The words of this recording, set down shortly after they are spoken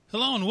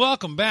Hello and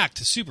welcome back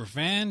to Super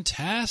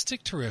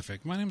Fantastic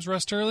Terrific. My name's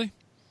Russ Turley.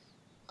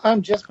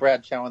 I'm just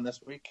Brad Chowan this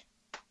week.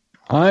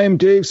 I'm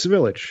Dave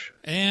Savilich.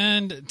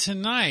 And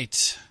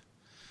tonight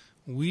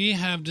we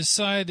have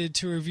decided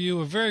to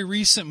review a very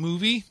recent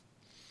movie.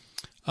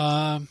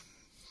 The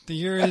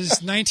year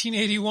is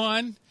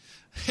 1981,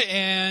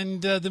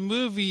 and the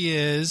movie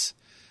is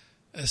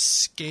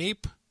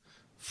Escape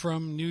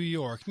from New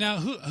York. Now,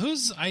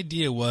 whose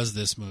idea was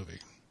this movie?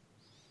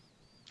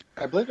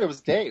 I believe it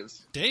was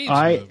Dave's. Movie.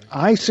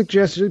 I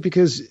suggested it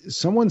because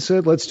someone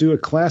said, let's do a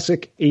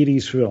classic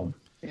 80s film.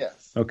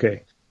 Yes.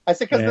 Okay. I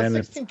said because the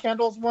 16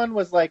 Candles one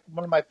was like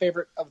one of my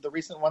favorite of the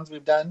recent ones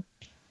we've done.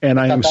 And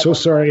I am so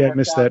sorry I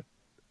missed that.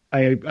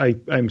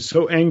 I'm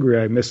so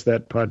angry I missed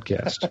that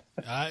podcast.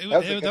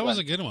 That was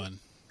a good one.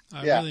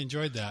 I really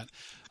enjoyed that.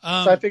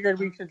 So I figured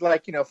we should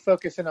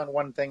focus in on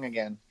one thing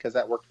again because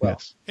that worked well.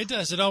 Yes. It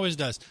does. It always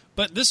does.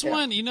 But this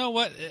one, you know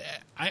what?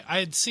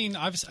 I've seen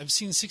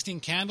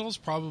 16 Candles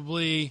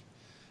probably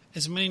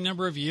as many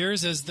number of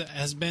years as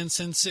has been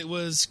since it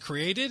was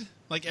created.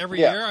 Like every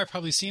year, I've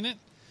probably seen it.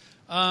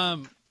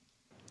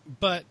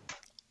 But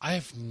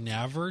I've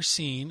never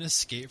seen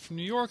Escape from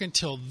New York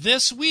until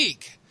this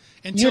week.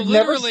 Until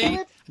literally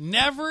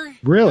never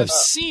have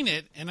seen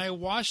it, and I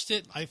watched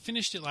it. I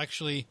finished it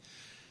actually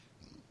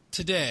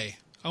today.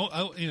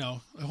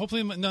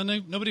 Hopefully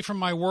nobody from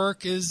my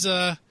work is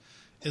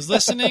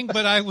listening,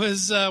 but I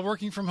was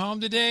working from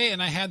home today,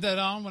 and I had that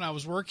on when I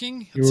was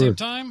working at the same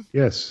time.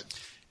 Yes.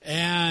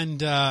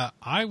 And I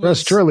was...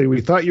 Russ Turley,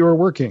 we thought you were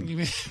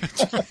working.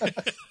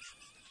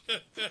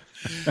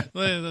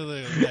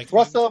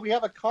 Russell, we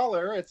have a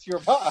caller. It's your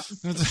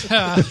boss.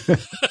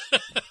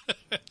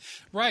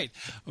 Right,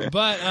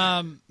 but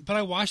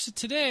I watched it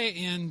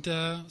today, and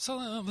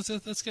so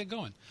let's get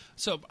going.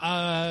 So,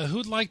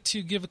 who'd like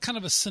to give a kind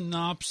of a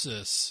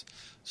synopsis,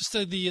 just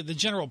the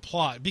general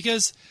plot?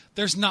 Because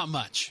there's not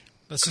much.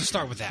 Let's just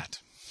start with that.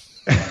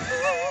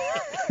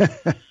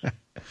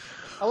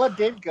 I'll let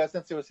Dave go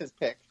since it was his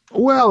pick.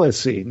 Well, let's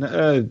see.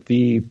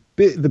 The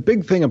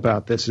big thing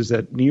about this is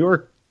that New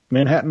York,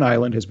 Manhattan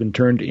Island, has been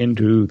turned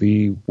into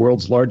the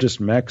world's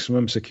largest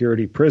maximum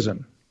security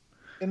prison.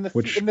 In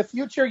the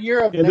future year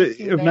of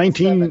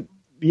 1997.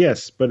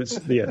 Yes, but it's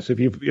yes.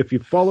 If you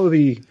follow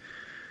the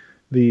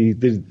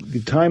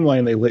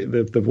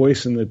timeline, the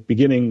voice in the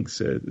beginning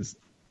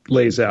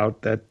lays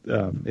out that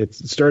it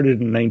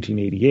started in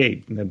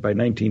 1988, and then by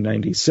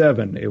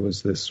 1997 it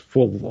was this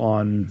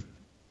full-on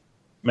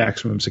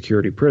maximum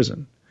security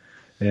prison.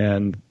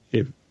 And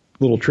a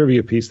little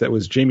trivia piece, that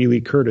was Jamie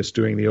Lee Curtis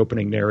doing the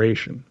opening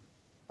narration.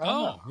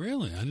 Oh,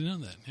 really? I didn't know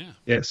that. Yeah.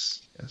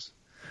 Yes.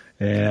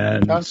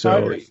 And John so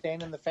Carter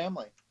staying in the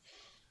family.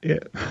 Yeah.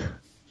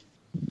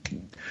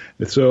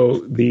 So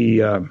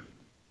the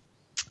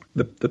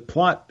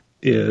plot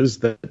is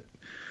that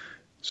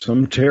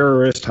some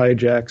terrorist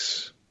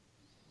hijacks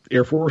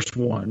Air Force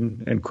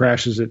One and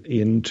crashes it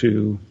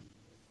into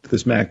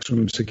this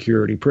maximum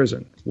security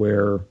prison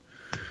where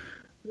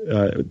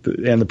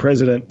the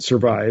president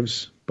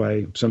survives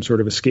by some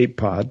sort of escape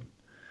pod.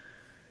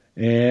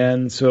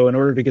 And so in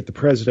order to get the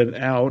president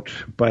out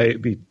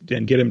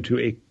and get him to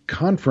a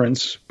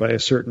conference by a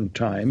certain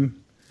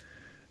time,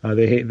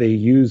 they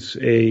use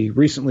a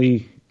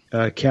recently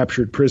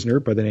captured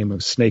prisoner by the name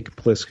of Snake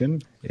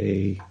Plissken,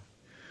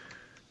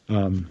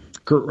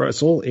 Kurt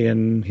Russell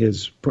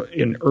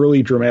in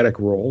early dramatic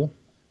role,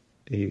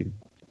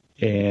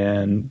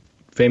 and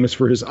famous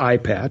for his eye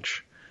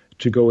patch,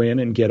 to go in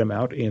and get him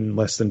out in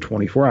less than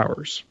 24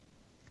 hours.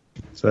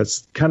 So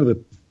that's kind of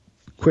the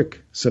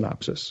quick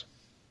synopsis.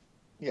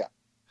 Yeah.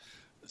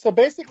 So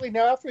basically,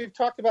 now after we've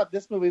talked about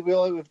this movie,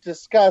 we've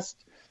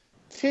discussed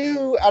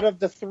 2 out of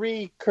the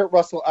 3 Kurt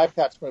Russell eye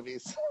patch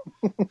movies.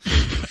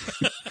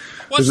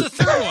 What's the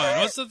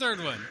third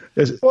one?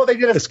 Well, they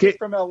did Escape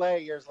from L.A.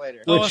 years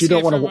later, which you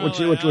don't want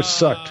to, which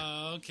sucked.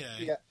 Okay.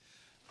 Yeah.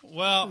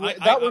 Well,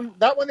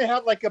 that one they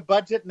had like a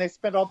budget and they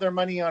spent all their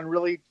money on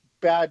really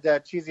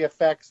bad cheesy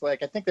effects.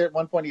 Like I think at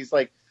one point he's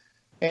like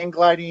hang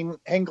gliding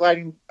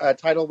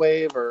tidal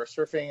wave or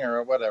surfing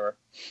or whatever.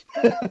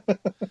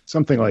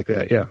 Something like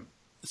that, yeah.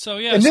 So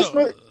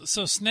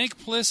so Snake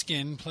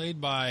Plissken, played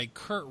by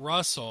Kurt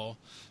Russell.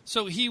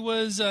 So he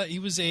was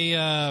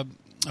a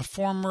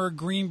former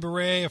Green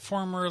Beret, a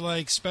former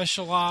like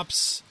special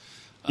ops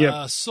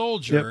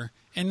soldier,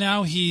 and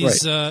now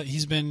he's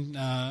been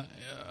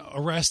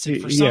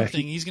arrested for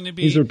something. He's going to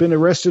be. He's been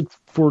arrested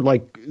for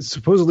like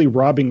supposedly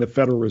robbing the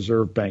Federal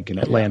Reserve Bank in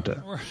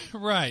Atlanta.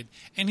 Right,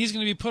 and he's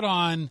going to be put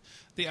on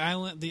the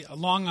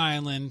Long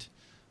Island,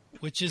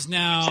 which is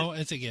now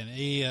it's again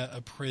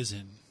a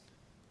prison.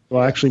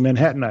 Well, actually,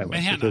 Manhattan Island.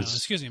 Manhattan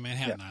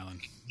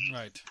Island.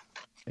 Right.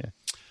 Yeah.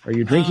 Are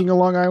you drinking a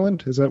Long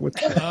Island? Is that what?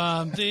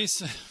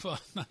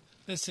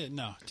 That's it.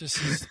 No,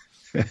 just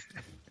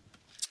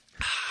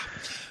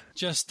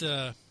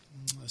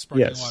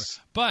sparkling water.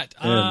 But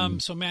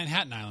so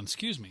Manhattan Island.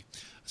 Excuse me.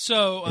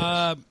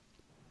 So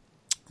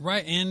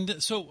right,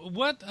 and so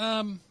what?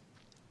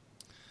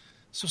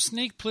 So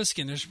Snake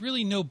Plissken. There's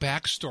really no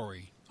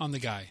backstory on the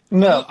guy?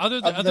 No.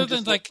 Other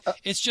than like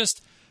it's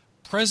just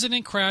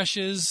president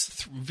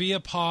crashes via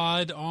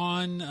pod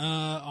on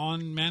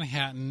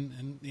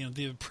Manhattan, and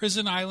the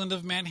prison island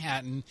of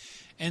Manhattan,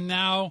 and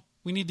now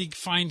we need to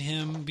find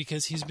him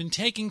because he's been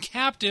taken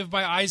captive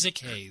by Isaac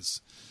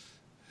Hayes.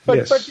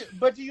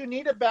 But do you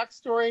need a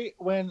backstory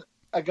when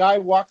a guy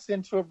walks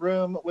into a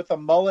room with a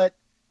mullet,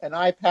 an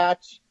eye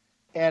patch,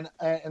 and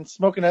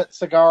smoking a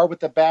cigar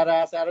with a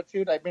badass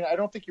attitude? I mean, I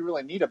don't think you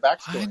really need a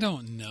backstory. I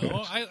don't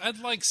know. I'd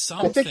like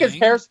something. I think his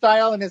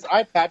hairstyle and his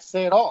eye patch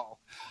say it all.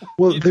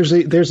 Well, there's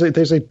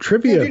a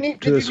trivia.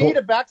 Did you need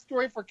a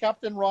backstory for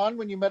Captain Ron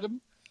when you met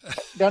him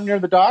down near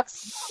the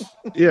docks?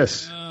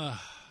 Yes. Yeah.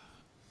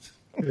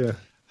 You're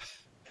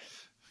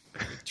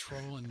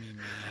trolling me, man.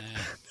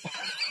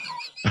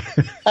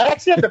 I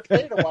actually had to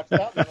pay to watch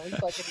that one. At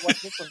least I could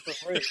watch this one for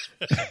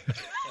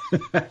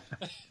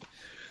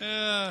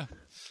free.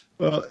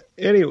 Well,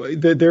 anyway,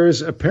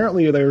 there's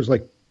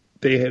like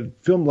they had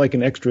filmed like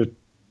an extra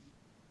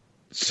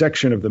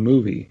section of the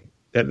movie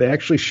that they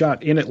actually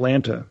shot in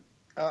Atlanta,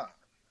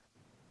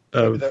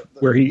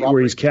 where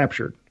he's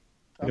captured.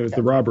 Okay. It was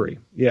the robbery,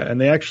 yeah,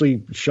 and they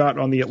actually shot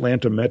on the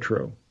Atlanta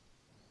Metro.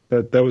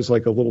 That was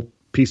like a little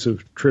piece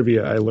of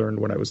trivia I learned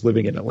when I was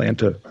living in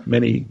Atlanta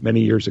many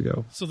years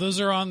ago. So those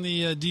are on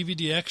the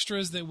DVD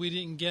extras that we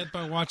didn't get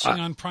by watching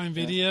on Prime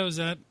Video. Is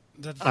that?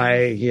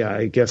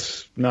 I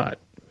guess not.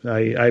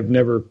 I've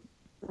never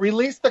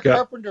released the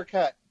Carpenter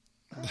cut.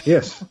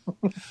 Yes.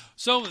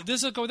 So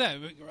this will go with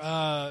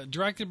that.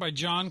 Directed by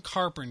John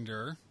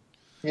Carpenter.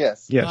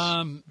 Yes. Yes.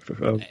 And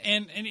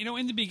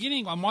in the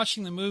beginning, I'm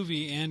watching the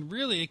movie, and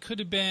really, it could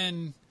have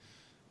been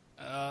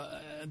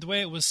the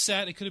way it was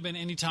set. It could have been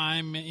any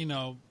time,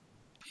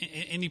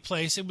 any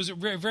place. It was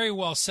very, very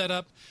well set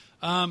up.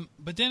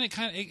 But then it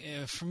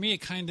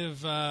kind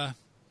of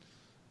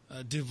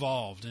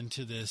devolved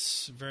into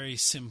this very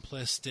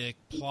simplistic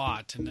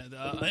plot,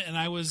 and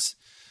I was.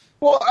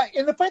 Well,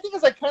 and the funny thing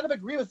is, I kind of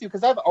agree with you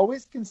because I've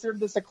always considered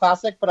this a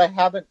classic, but I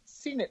haven't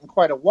seen it in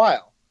quite a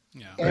while.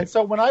 Yeah. And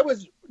so when I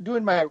was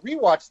doing my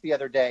rewatch the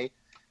other day,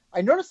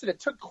 I noticed that it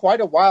took quite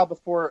a while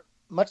before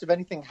much of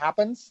anything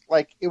happens.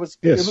 Like it was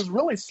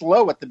really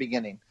slow at the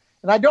beginning,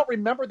 and I don't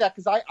remember that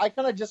because I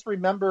kind of just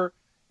remember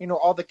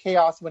all the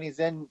chaos when he's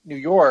in New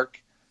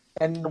York,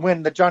 and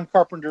when the John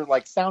Carpenter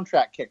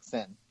soundtrack kicks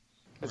in.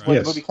 Is when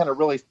the movie kind of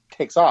really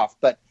takes off.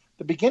 But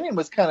the beginning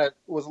was a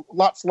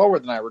lot slower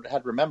than I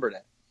had remembered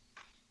it.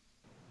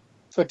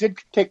 So it did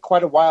take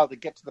quite a while to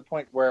get to the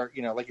point where,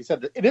 like you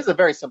said, it is a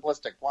very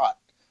simplistic plot.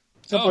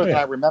 Simpler than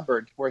I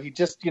remembered, where he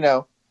just,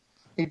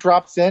 he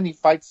drops in, he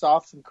fights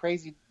off some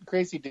crazy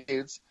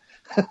dudes.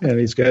 And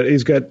he's got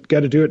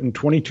to do it in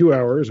 22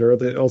 hours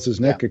or else his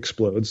neck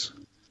explodes.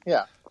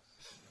 Yeah.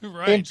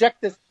 Right. They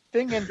inject this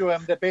thing into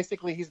him that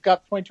basically he's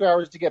got 22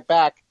 hours to get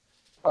back,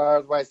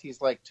 otherwise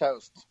he's like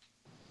toast.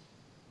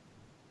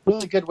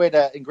 Really good way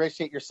to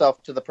ingratiate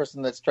yourself to the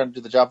person that's trying to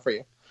do the job for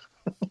you.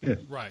 Yeah.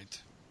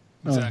 Right.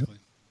 Exactly.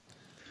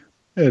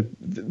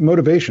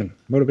 Motivation.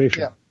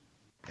 Yeah.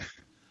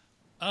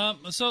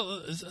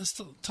 So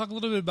let's talk a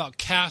little bit about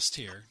cast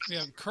here. We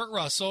have Kurt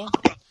Russell.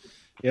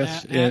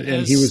 Yes,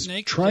 and he was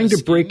trying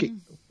to break.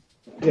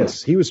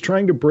 Yes, he was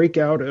trying to break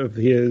out of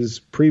his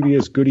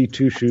previous goody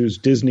two shoes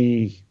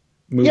Disney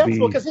movie. Yes,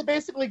 well, because he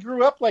basically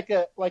grew up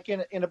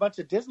in a bunch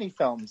of Disney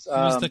films. He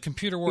was the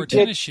computer wore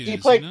tennis shoes. He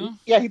played,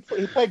 he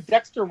played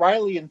Dexter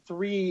Riley in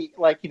 3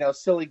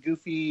 silly,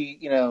 goofy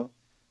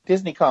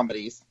Disney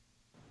comedies.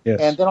 Yes.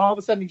 And then all of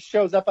a sudden he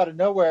shows up out of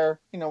nowhere,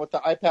 with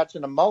the eye patch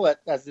and a mullet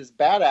as this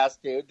badass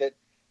dude that,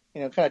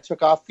 kind of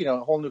took off, a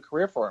whole new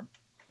career for him.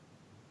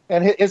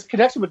 And his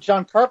connection with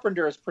John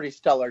Carpenter is pretty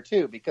stellar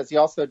tthey because he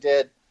also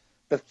did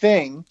The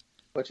Thing,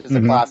 which is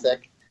a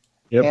classic.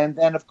 Yep. And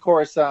then, of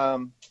course, Big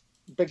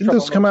Didn't Trouble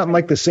those come out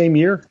in the same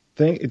year?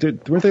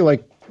 Weren't they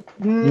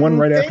one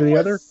right after the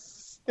other?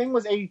 Thing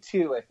was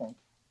 82, I think.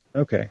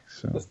 Okay.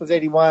 So this was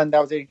 81, that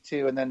was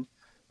 82, and then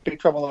Big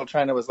Trouble in Little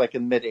China was in the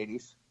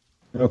mid-80s.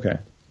 Okay.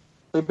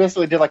 So we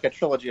basically did a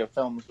trilogy of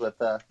films with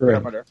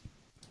Carpenter.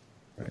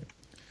 Right.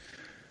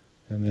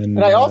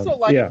 And I also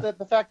like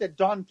the fact that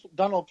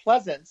Donald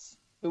Pleasance,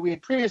 who we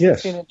had previously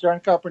seen in John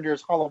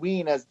Carpenter's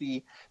Halloween as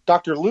the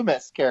Dr.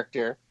 Loomis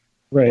character,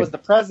 was the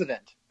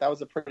president. That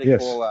was a pretty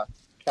cool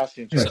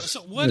casting choice.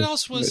 So what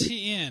else was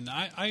he in?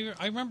 I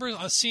remember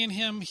seeing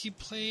him. He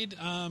played...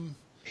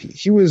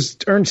 He was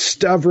Ernst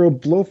Stavro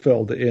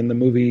Blofeld in the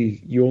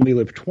movie You Only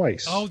Live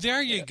Twice. Oh,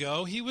 there you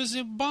go. He was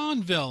a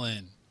Bond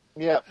villain.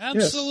 Yeah,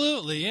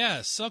 absolutely,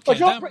 yes. Okay,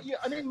 but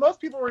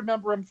most people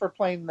remember him for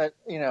playing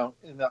in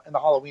the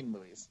Halloween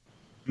movies.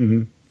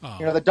 Mm-hmm.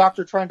 Oh. The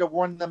doctor trying to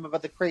warn them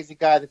about the crazy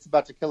guy that's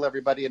about to kill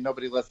everybody and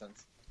nobody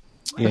listens.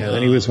 Yeah,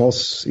 and he was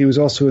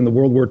also in the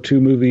World War II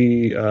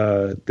movie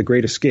The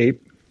Great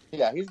Escape.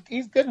 Yeah,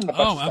 he's good in the.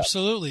 Oh,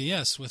 absolutely,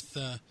 yes, with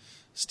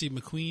Steve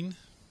McQueen.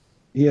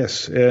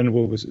 Yes, and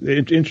what was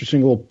an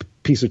interesting little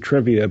piece of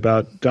trivia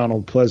about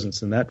Donald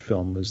Pleasance in that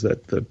film was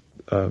that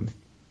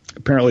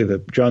apparently the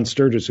John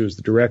Sturges, who was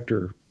the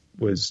director,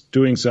 was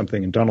doing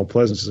something, and Donald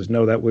Pleasance says,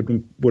 "No, that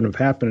wouldn't have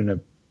happened in a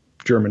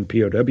German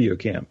POW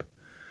camp.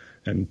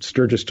 And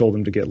Sturgis told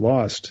him to get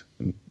lost.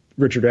 And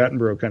Richard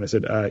Attenborough kind of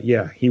said,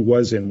 yeah, he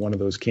was in one of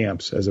those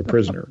camps as a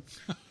prisoner.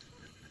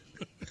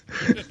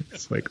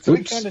 It's like, so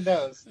he kind of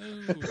knows.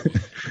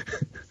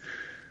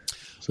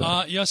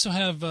 So. You also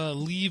have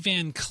Lee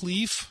Van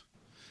Cleef.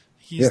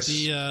 He's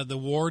the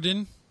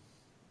warden.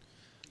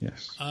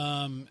 Yes.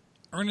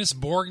 Ernest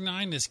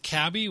Borgnine is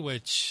Cabby,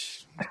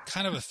 which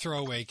kind of a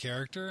throwaway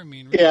character. I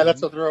mean, really, yeah,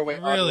 that's a throwaway.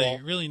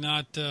 Really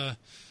not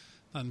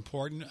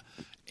important.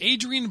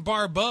 Adrienne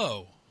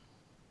Barbeau.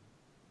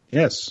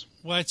 Yes.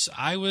 Which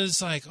I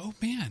was like, oh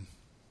man,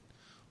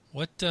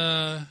 what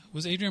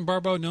was Adrienne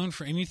Barbeau known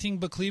for anything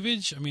but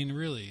cleavage? I mean,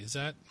 really, is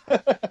that?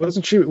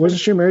 Wasn't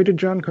she married to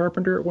John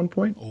Carpenter at one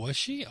point? Oh, was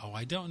she? Oh,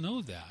 I don't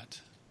know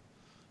that.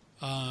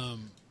 Wow.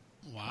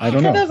 I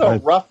don't know. She has a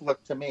rough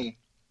look to me.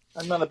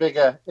 I'm not a big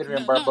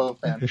Adrienne Barbeau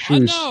fan.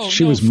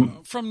 She was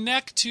from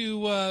neck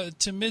to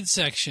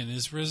midsection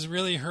was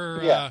really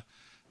her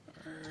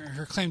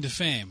her claim to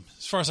fame,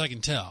 as far as I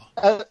can tell.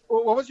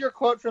 What was your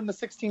quote from the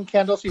 16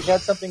 Candles? She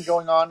had something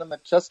going on in the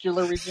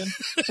testicular region.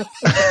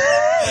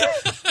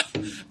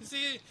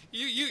 See,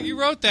 you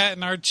wrote that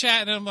in our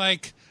chat, and I'm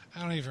like,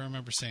 I don't even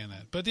remember saying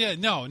that. But yeah,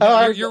 no,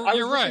 you're right.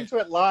 Listening to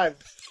it live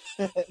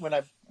when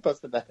I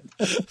posted that.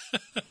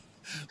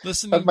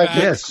 Listening back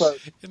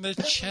in the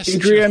chest.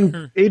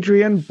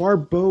 Adrienne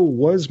Barbeau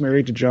was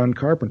married to John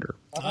Carpenter.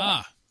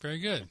 Ah, very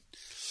good.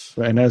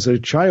 And as a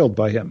child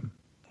by him.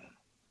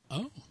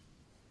 Oh.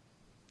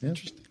 Yeah.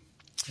 Interesting.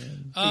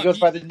 He goes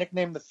by the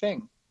nickname The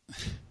Thing.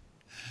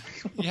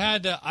 You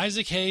had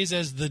Isaac Hayes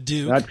as the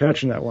Duke. Not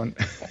catching that one.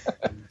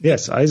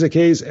 Yes, Isaac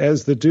Hayes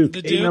as the Duke.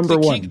 The Duke, number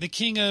one. The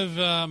king of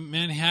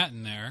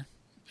Manhattan there.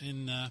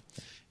 And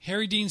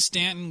Harry Dean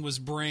Stanton was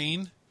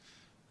Brain.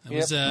 That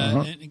was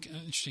an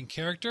interesting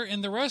character.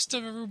 And the rest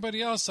of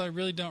everybody else I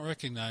really don't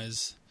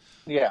recognize.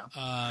 Yeah.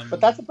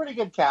 But that's a pretty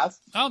good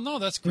cast. Oh, no,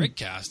 that's a great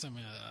cast. I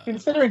mean,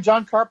 considering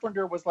John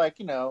Carpenter was like,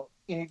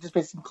 he just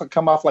basically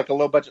come off like a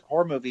low-budget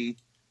horror movie,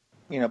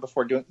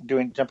 before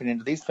jumping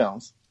into these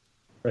films.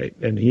 Right,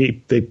 and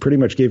they pretty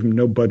much gave him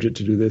no budget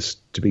to do this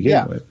to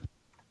begin with.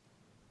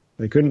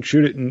 They couldn't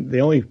shoot it, and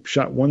they only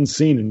shot one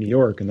scene in New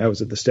York, and that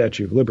was at the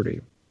Statue of Liberty.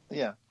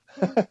 Yeah.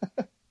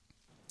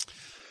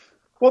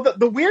 Well,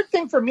 the weird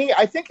thing for me,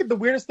 I think the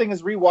weirdest thing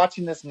is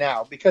rewatching this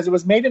now, because it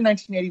was made in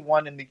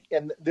 1981,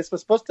 and this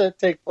was supposed to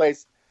take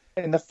place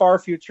in the far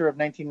future of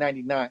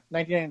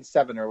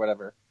 1997 or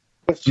whatever.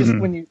 It's just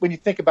when you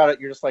think about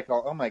it, you're just like,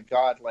 oh my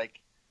God, like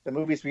the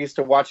movies we used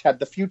to watch had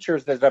the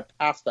futures that have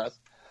passed us.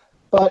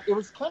 But it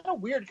was kind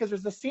of weird because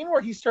there's a scene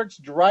where he starts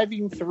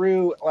driving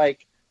through,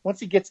 like once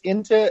he gets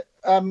into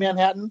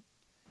Manhattan,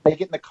 they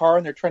get in the car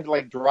and they're trying to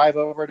like drive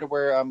over to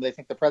where they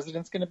think the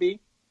president's going to be.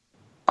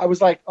 I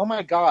was like, oh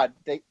my God,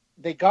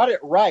 they got it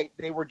right.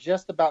 They were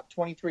just about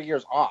 23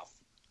 years off.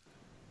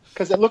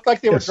 Because it looked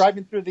like they were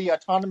driving through the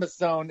autonomous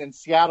zone in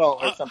Seattle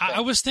or something. I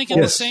was thinking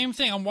the same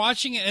thing. I'm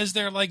watching it as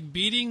they're like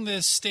beating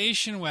this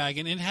station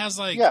wagon. It has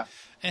it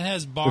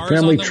has bars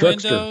on the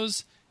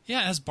windows.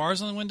 Yeah, it has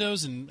bars on the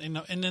windows, and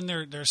then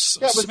they're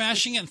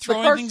smashing it and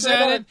throwing things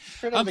at it.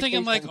 I'm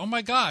thinking like, oh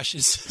my gosh,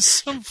 is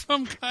this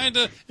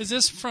is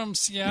this from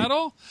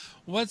Seattle?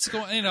 What's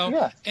going?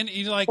 And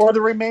you like, or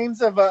the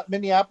remains of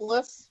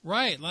Minneapolis,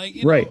 right? Like,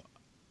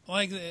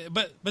 like,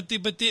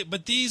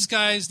 but these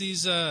guys,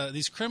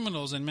 these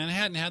criminals in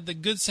Manhattan had the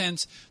good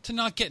sense to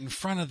not get in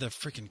front of the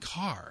freaking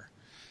car.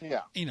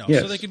 Yeah,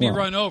 so they could be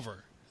run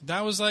over.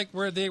 That was like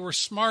where they were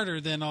smarter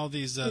than all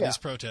these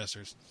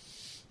protesters.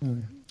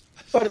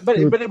 But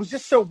it was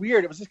just so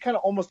weird. It was just kind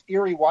of almost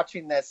eerie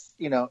watching this,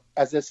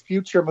 as this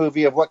future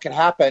movie of what could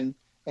happen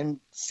and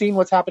seeing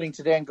what's happening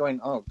today and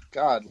going, oh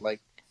God, like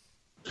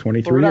 23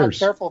 years. We're not years.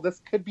 careful. This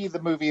could be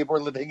the movie we're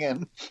living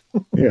in.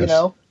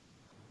 Yes.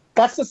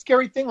 That's the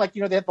scary thing. Like,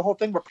 they have the whole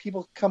thing where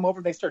people come over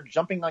and they start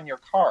jumping on your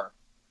car.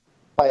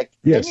 Like,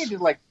 they need to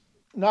like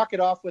knock it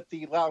off with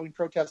the allowing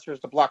protesters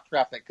to block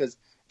traffic. Because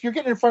if you're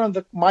getting in front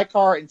of my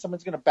car and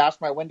someone's going to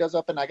bash my windows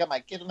open, I got my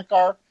kid in the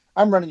car,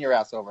 I'm running your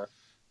ass over.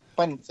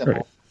 Plain and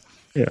simple.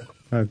 Right.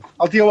 Yeah.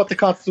 I'll deal with the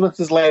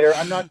consequences later.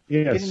 I'm not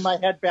getting my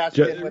head bashed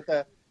in with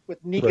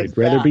Negan's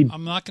back.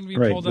 I'm not going to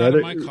be pulled out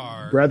of my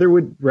car.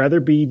 Rather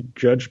be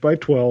judged by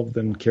 12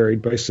 than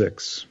carried by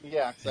 6.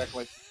 Yeah,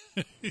 exactly.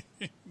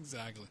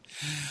 Exactly.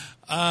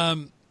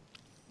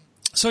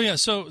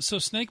 So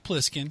Snake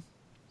Plissken,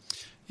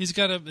 he's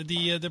got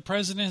the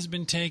president has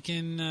been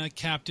taken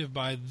captive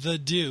by the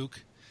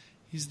Duke.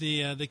 He's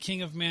the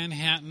king of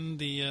Manhattan,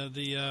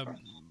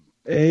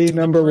 A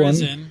number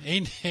prison,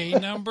 one. A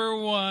number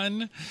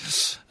one.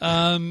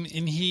 And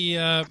he's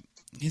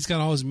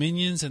got all his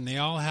minions, and they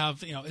all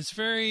have, it's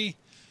very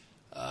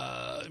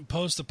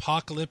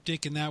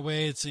post-apocalyptic in that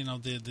way. It's, all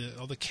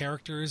the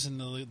characters and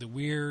the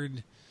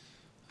weird,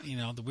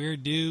 the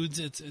weird dudes.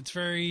 It's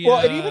very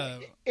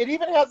it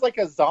even has like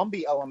a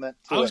zombie element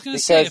to it. I was going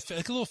to say it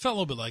felt a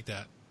little bit like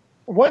that.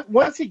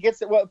 Once he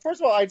gets it, well,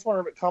 first of all, I just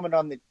want to comment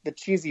on the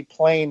cheesy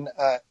plane,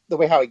 the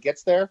way how he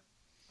gets there.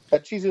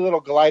 that cheesy little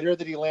glider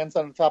that he lands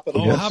on the top of the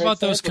World Trade Center. How about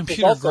those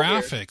computer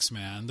graphics,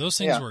 man? Those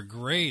things were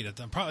great. At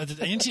the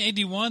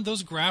 1981,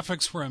 those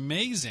graphics were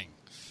amazing.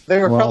 They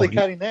were probably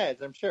cutting edge,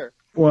 I'm sure.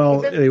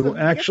 Well,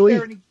 actually,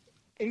 and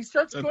he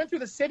starts going through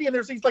the city, and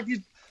there's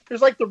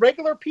like the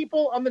regular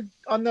people on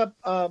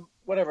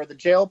the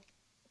jail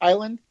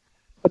island,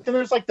 but then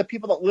there's like the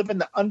people that live in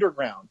the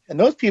underground, and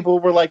those people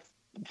were like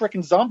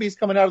freaking zombies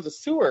coming out of the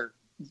sewer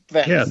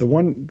vents. Yeah, the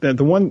woman that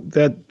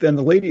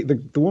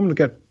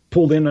got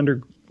pulled in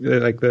under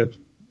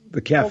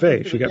the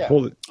cafe. She got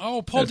pulled.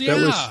 Oh, pulled!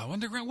 Yeah,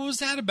 underground. What was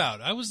that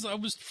about? I was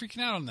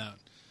freaking out on that.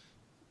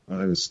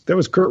 That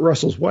was Kurt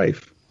Russell's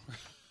wife.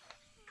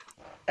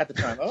 At the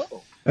time,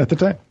 At the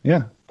time,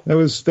 yeah. That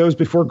was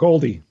before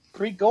Goldie.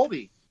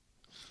 Pre-Goldie.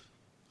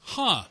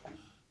 Huh.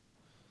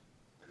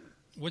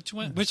 Which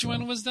one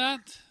was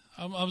that?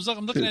 I'm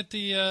looking at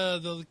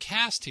the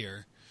cast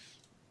here.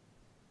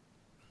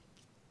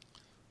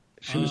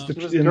 She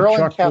was in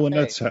Chock full of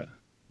Nuts.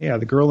 Yeah,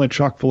 the girl in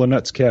Chock full of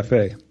Nuts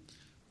Cafe.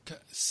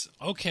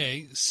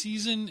 Okay,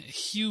 Susan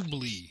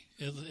Hubley.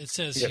 It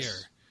says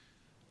here.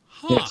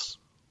 Huh. Yes.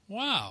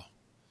 Wow.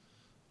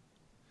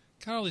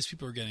 God, all these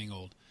people are getting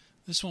old.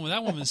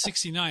 That woman's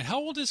 69. How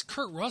old is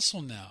Kurt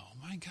Russell now?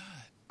 My God.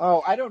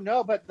 Oh, I don't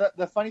know, but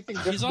the funny thing...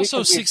 He's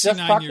also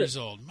 69 years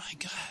old. My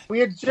God. We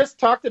had just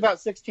talked about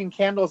 16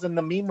 Candles, and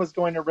the meme was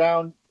going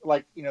around,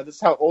 like, this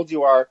is how old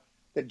you are,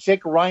 that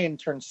Jake Ryan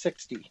turned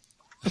 60.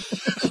 Oh,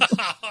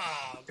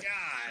 God.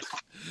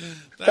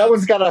 That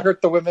one's got to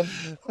hurt the women.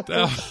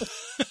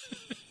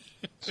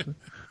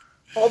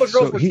 All the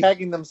girls were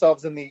tagging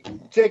themselves in the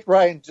Jake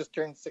Ryan just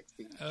turned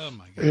 60. Oh,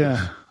 my God.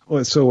 Yeah.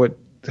 Well, so what?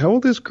 How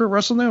old is Kurt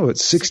Russell now?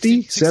 It's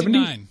 60?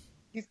 70?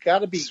 He's got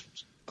to be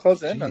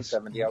close in on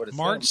 70, I would assume.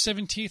 March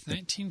 17th,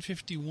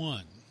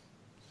 1951.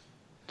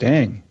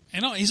 Dang.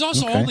 And he's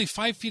also only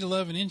 5 feet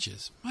 11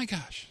 inches. My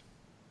gosh.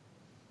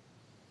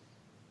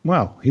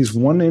 Wow. He's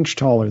 1 inch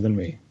taller than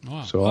me.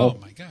 Wow. So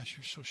my gosh.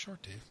 You're so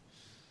short, Dave.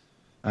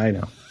 I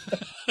know.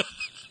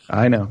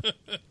 I know.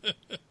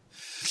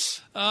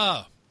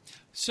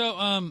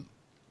 So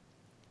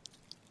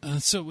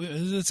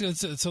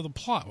the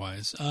plot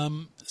wise,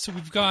 so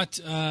we've got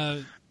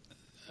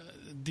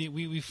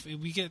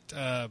we get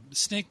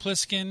Snake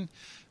Plissken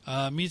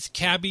meets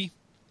Cabby,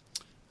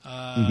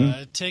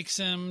 takes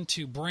him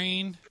to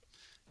Brain,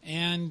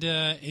 and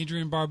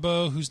Adrienne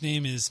Barbeau, whose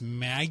name is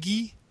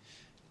Maggie.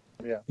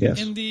 Yeah.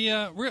 Yes. And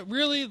the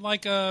really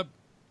like it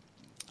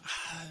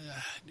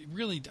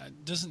really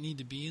doesn't need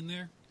to be in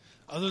there,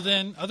 other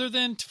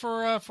than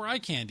for eye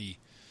candy,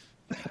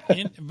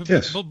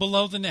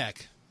 below the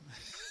neck.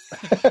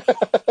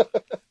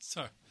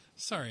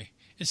 Sorry.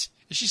 Is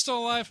she still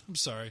alive? I'm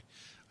sorry.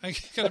 I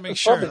gotta make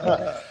sure.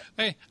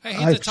 I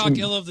hate to talk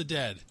ill of the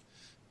dead.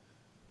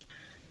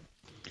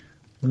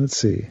 Let's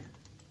see.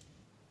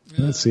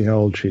 Let's see how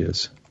old she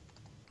is.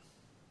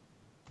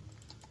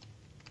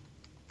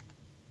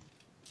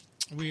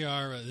 We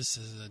are. This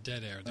is a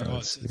dead air.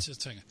 It's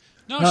just saying.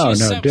 No, she's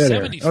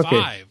 75.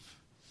 Okay.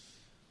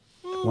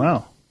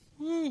 Wow.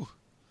 Woo.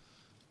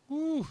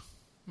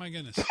 My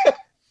goodness.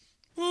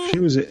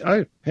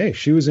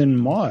 She was in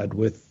Maude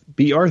with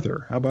B.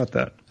 Arthur. How about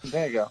that?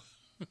 There you go.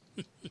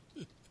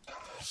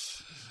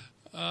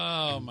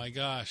 Oh my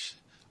gosh.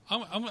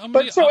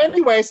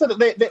 Anyway, so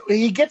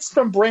he gets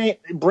from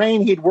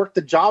Brain he'd worked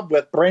the job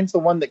with. Brain's the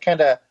one that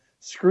kind of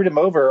screwed him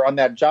over on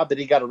that job that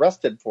he got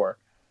arrested for,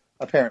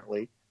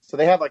 apparently. So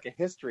they have like a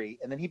history,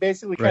 and then he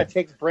basically kind of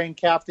takes Brain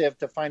captive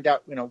to find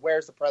out,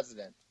 where's the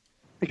president?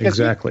 Because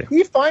exactly.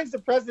 He finds the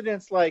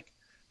president's like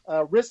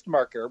wrist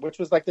marker, which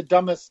was like the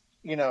dumbest,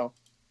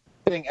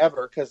 thing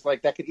ever, because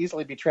like that could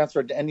easily be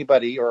transferred to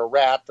anybody or a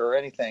rat or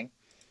anything.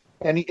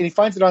 And he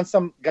finds it on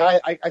some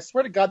guy. I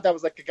swear to God, that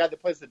was like the guy that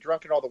plays the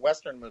drunk in all the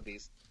Western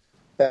movies.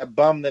 That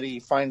bum that he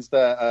finds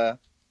the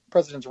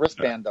president's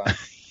wristband on.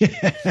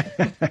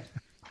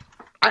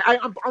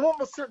 I'm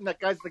almost certain that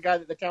guy's the guy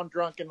that the town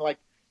drunk in like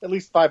at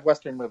least 5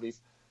 Western movies.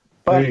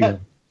 But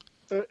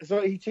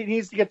so he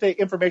needs to get the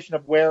information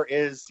of where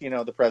is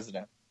the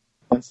president.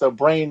 And so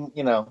Brain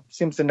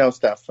seems to know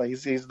stuff.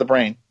 He's the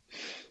brain.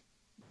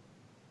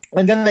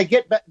 And then they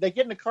get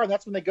in the car. And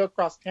that's when they go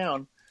across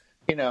town.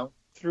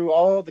 Through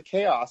all the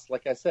chaos,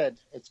 like I said,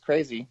 it's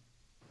crazy.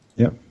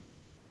 Yep.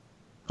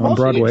 On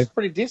Broadway.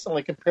 Pretty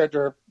decently compared to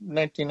her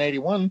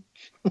 1981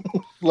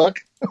 look.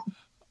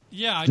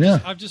 Yeah,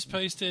 I've just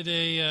posted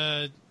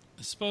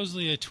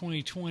supposedly a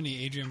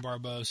 2020 Adrienne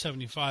Barbeau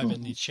 75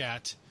 in the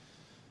chat,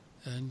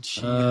 and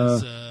she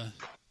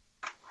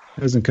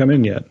hasn't come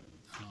in yet.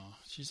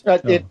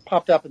 It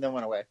popped up and then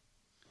went away.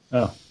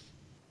 Oh.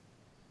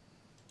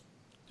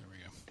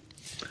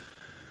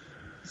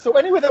 So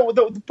anyway,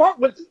 the part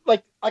was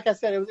like I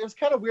said, it was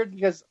kind of weird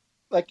because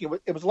like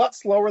it was a lot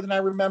slower than I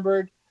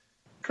remembered.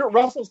 Kurt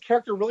Russell's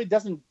character really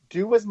doesn't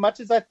do as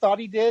much as I thought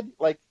he did.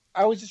 Like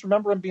I always just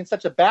remember him being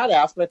such a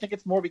badass, but I think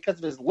it's more because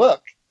of his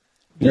look.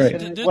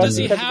 Right. Does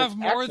he have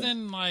more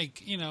than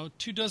like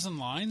 24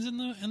 lines in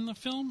the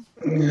film?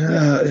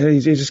 Yeah, he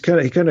just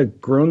kind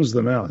of groans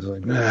them out. He's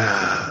like,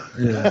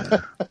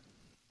 yeah.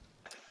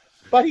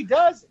 But he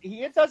does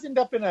end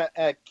up in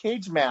a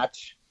cage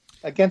match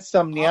against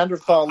some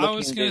Neanderthal-looking I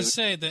was going to dude.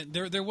 say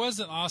that there was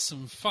an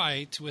awesome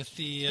fight with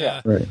the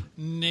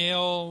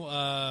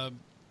nail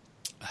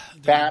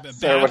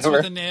bats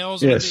with the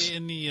nails yes.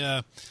 in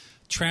the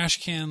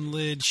trash can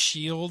lid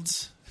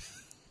shields.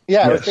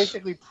 Yeah, it was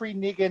basically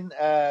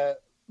pre-Negan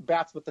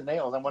bats with the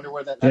nails. I wonder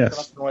where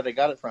where they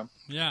got it from.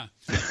 Yeah,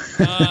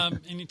 and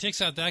he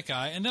takes out that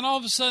guy, and then all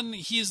of a sudden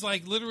he's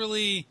like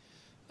literally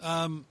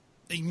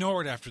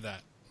ignored after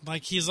that.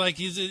 Like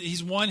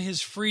he's won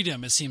his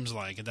freedom. It seems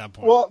like at that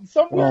point. Well,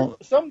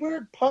 some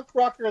weird punk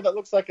rocker that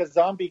looks like a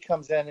zombie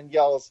comes in and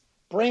yells,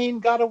 "Brain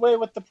got away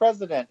with the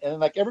president!" And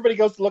like everybody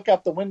goes to look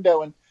out the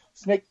window, and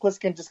Snake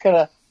Plissken just kind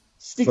of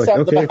sneaks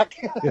out the back.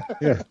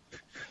 yeah.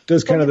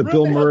 Does kind of the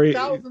Bill Murray.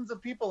 Thousands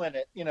of people in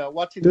it,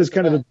 watching. Does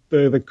kind of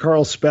the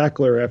Carl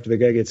Spackler after the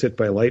guy gets hit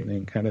by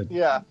lightning, kind of.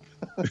 Yeah.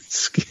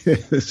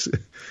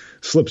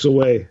 Slips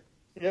away.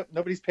 Yep,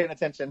 nobody's paying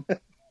attention.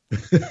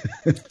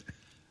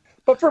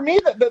 But for me,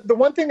 the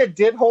one thing that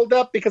did hold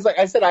up, because like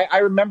I said, I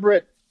remember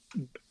it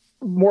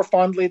more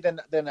fondly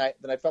than I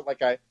felt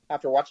like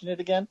after watching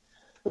it again.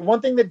 The one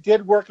thing that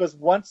did work was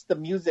once the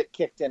music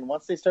kicked in,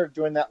 once they started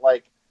doing that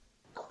like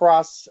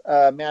cross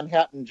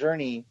Manhattan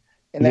journey,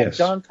 and that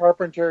John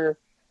Carpenter,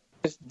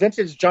 this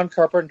vintage John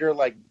Carpenter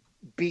like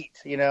beat,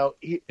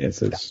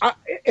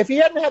 if he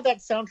hadn't had that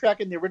soundtrack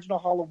in the original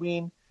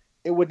Halloween,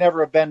 it would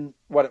never have been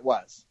what it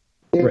was.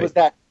 It was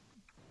that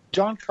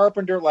John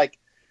Carpenter like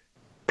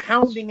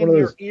pounding in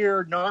your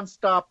ear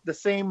nonstop, the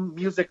same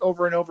music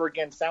over and over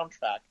again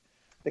soundtrack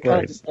that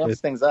kind of just amps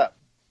things up.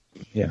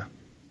 Yeah.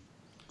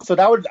 So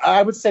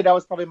I would say that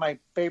was probably my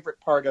favorite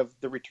part of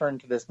the return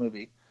to this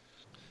movie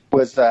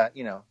was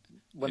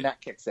when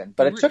that kicks in.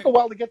 But it took a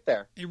while to get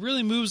there. It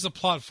really moves the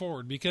plot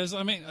forward because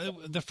I mean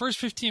the first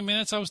 15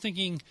 minutes I was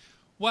thinking,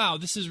 wow,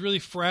 this is really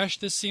fresh.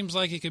 This seems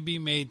like it could be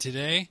made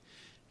today.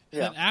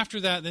 Yeah. And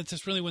after that, that's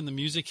just really when the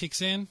music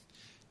kicks in.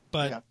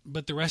 But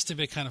the rest of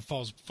it kind of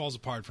falls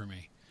apart for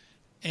me.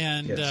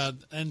 And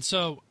and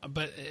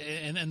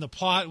the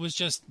plot was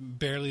just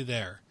barely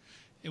there.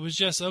 It was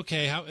just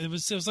okay. It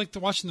was like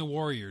watching the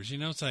Warriors.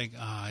 It's like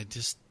I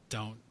just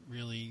don't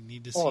really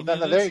need to see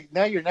this.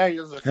 Now you're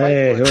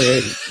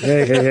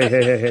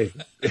Hey.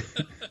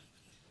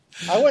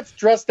 I once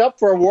dressed up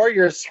for a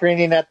Warriors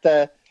screening at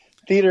the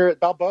theater,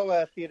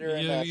 Balboa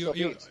Theater.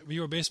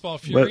 You were Baseball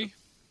Fury? What?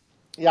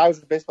 Yeah, I was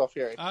the Baseball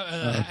Fury.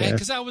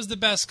 Because that was the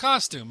best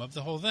costume of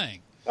the whole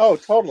thing. Oh,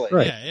 totally.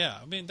 Right. Yeah.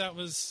 I mean, that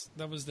was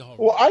the whole.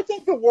 Well, I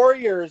think the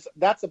Warriors.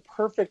 That's a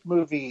perfect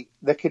movie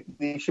that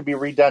should be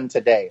redone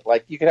today.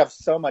 Like you could have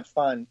so much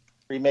fun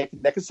remaking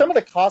that because some of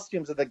the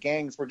costumes of the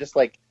gangs were just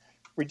like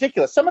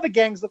ridiculous. Some of the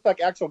gangs looked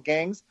like actual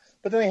gangs,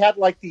 but then they had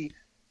like the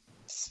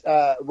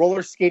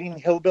roller skating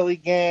hillbilly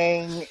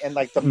gang and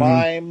like the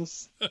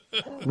mimes.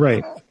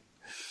 Right.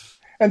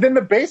 And then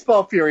the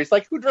Baseball Furies.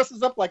 Like, who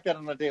dresses up like that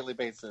on a daily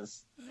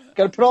basis?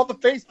 Got to put all the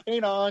face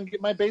paint on,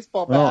 get my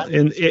baseball bat. Well,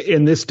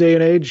 in this day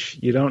and age,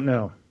 you don't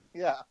know.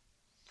 Yeah.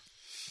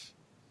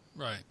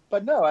 Right.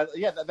 But no,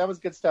 that was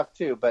good stuff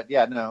too. But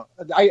yeah, no.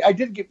 I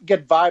did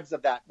get vibes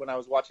of that when I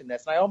was watching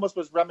this. And I almost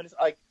was reminiscing.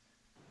 Like,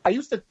 I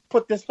used to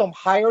put this film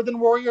higher than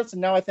Warriors,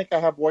 and now I think I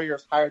have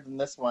Warriors higher than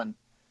this one.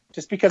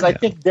 Just because I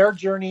think their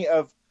journey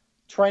of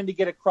trying to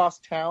get across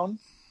town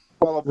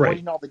while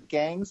avoiding all the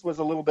gangs was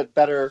a little bit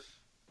better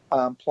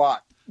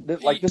plot.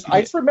 Like this,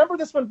 I just remember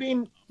this one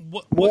being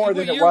more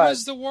than it was. What year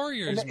was the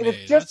Warriors and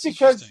it's just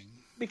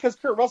because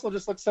Kurt Russell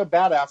just looks so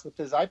badass with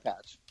his eye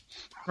patch.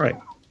 Right.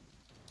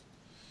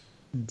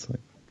 It's like,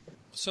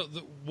 so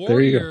the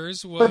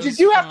Warriors was. But did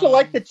you have to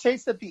like the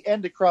chase at the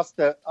end across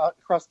the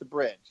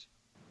bridge?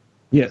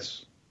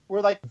 Yes.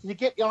 Where like to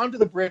get onto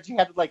the bridge, you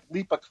had to like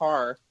leap a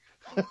car.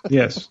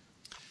 Yes.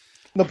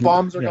 The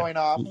bombs are going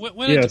off.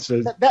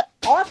 That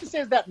all I have to say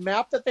is that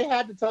map that they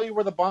had to tell you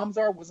where the bombs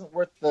are wasn't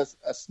worth a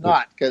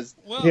snot because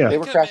they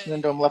were crashing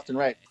into them left and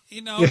right.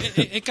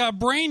 It got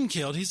Brain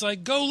killed. He's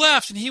like, go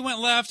left, and he went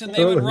left, and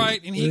they went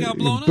right, and he got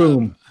blown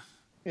up.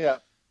 Yeah.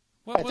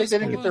 I think they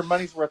didn't get their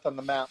money's worth on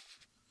the map.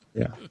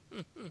 Yeah.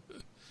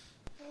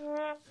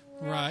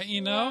 Right.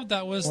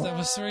 That was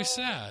very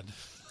sad.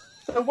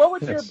 So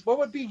what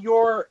would be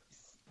your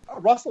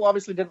Russell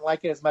obviously didn't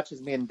like it as much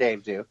as me and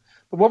Dave do.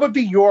 But what would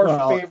be your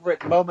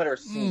favorite moment or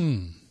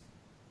scene?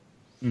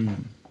 Let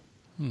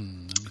me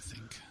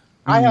think.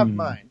 I have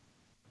mine.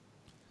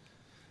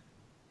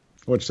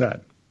 What's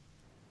that?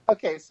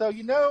 Okay, so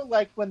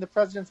like when the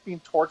president's being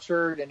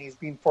tortured and he's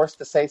being forced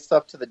to say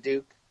stuff to the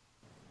Duke.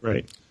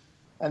 Right.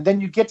 And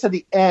then you get to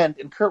the end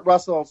and Kurt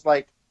Russell's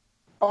like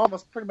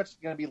almost pretty much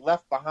going to be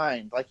left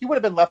behind. Like he would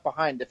have been left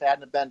behind if it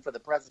hadn't been for the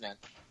president.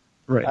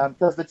 Right.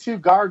 Because the two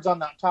guards on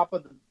the top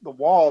of the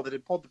wall that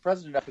had pulled the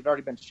president up had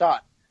already been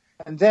shot.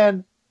 And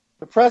then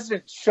the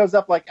president shows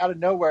up like out of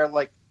nowhere,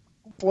 like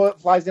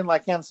flies in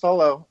like Han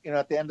Solo,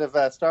 at the end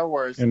of Star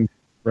Wars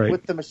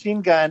with the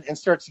machine gun and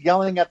starts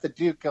yelling at the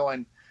Duke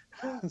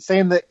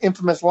saying the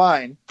infamous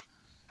line,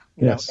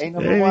 ain't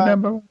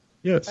number one.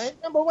 Yes.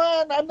 Ain't number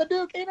one. I'm the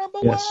Duke. Ain't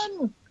number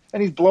one.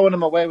 And he's blowing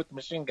him away with the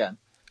machine gun.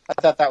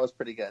 I thought that was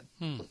pretty good.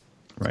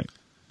 Right.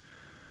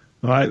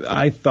 Well,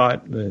 I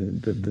thought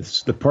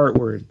the part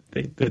where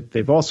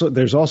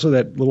there's also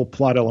that little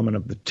plot element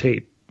of the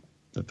tape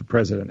that the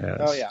president has.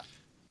 Oh yeah.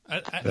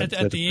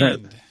 At the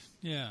end.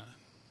 Yeah.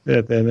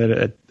 At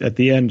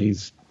the end,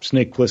 he's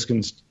Snake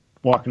Plissken's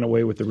walking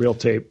away with the real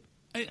tape,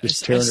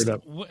 just tearing it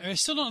up. I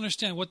still don't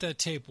understand what that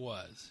tape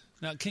was.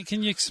 Now,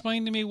 can you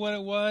explain to me what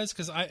it was?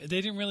 Because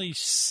they didn't really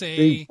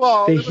say.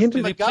 They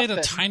hinted. They played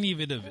a tiny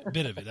bit of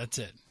it. That's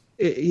it.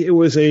 It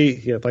was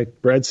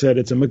like Brad said,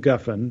 it's a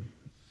MacGuffin.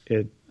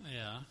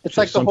 It's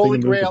like the Holy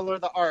Grail or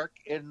the Ark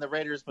in the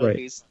Raiders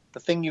movies. Right. The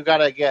thing you got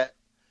to get.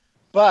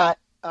 But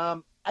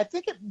I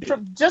think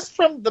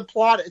from the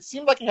plot, it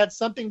seemed like it had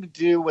something to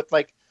do with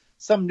like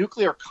some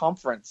nuclear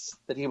conference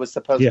that he was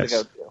supposed to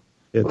go to.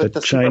 Yeah,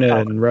 that China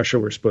and Russia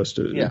were supposed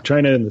to. Yeah.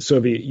 China and the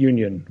Soviet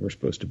Union were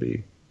supposed to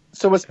be.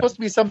 So it was supposed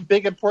to be some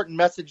big important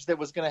message that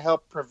was going to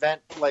help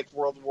prevent like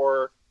World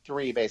War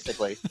III,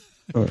 basically.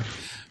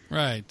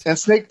 Right. And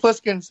Snake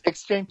Plissken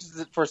exchanges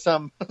it for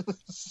some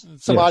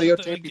audio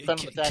tape he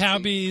found in the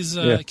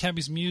taxi.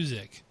 Cabby's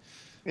music.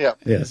 Yeah.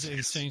 Yes.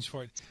 Exchange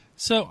for it.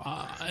 So,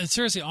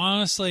 seriously,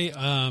 honestly,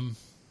 I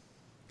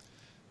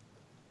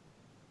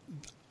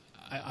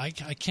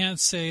can't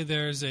say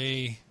there's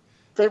a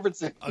favorite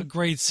scene. A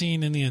great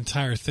scene in the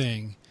entire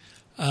thing.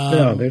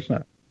 No, there's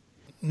not.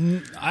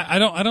 I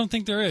don't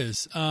think there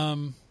is.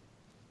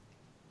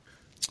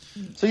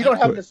 So you don't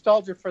have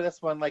nostalgia for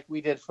this one like we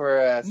did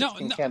for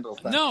 16 Candles?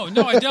 Then. No,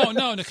 I don't.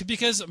 No,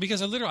 because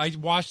I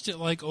watched it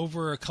like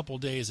over a couple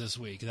days this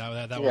week.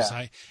 That was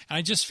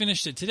I just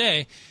finished it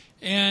today,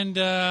 and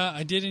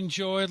I did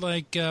enjoy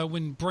like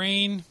when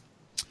Brain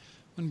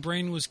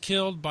was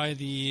killed by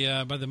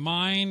the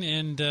mine,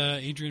 and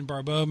Adrienne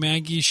Barbeau,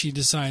 Maggie, she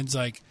decides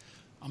like,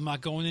 I'm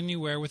not going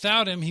anywhere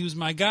without him. He was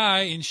my guy,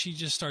 and she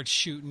just starts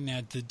shooting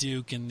at the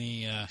Duke and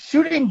the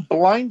shooting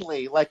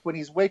blindly, like when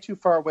he's way too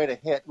far away to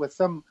hit. With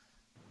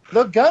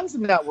the guns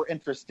in that were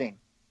interesting.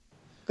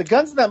 The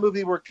guns in that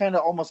movie were kind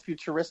of almost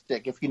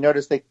futuristic. If you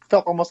notice, they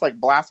felt almost like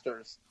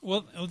blasters.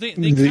 Well, they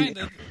exploded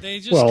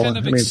out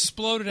of the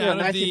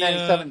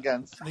 1997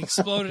 guns. They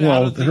exploded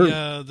out of the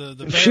barrel.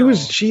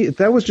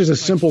 That was just a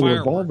simple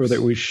fireworks. Revolver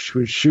that was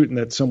shooting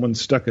that someone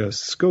stuck a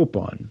scope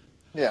on.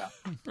 Yeah,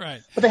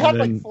 right. But they had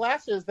like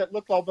flashes that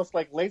looked almost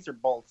like laser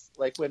bolts,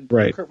 like when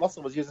Kurt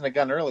Russell was using a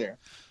gun earlier.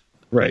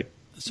 Right.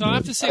 So I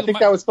have to say, I think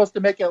that was supposed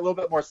to make it a little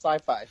bit more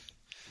sci-fi.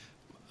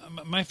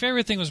 My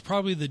favorite thing was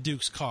probably the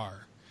Duke's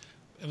car.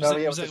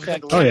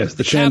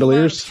 The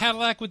chandeliers.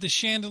 Cadillac with the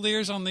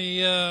chandeliers on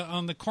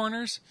the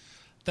corners.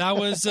 That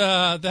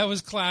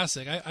was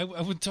classic. I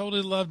would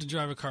totally love to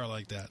drive a car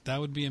like that. That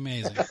would be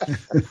amazing.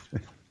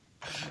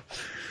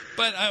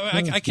 But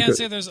I can't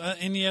say there's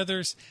any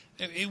others.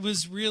 It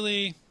was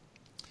really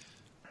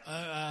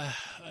a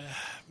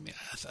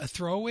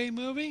throwaway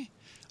movie.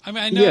 I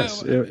mean, I know.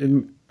 Yes,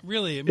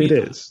 really. It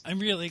is. I'm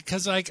really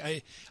because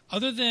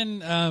other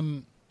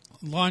than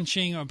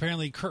launching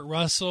apparently Kurt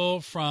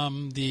Russell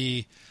from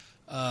the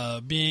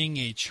being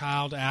a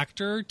child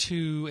actor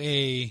to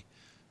a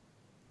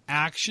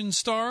action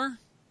star.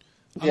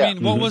 I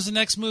mean, what was the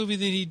next movie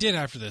that he did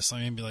after this? I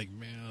mean, be like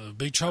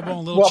Big Trouble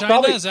in Little China.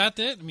 Probably, is that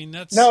it? I mean,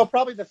 that's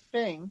probably The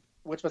Thing,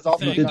 which was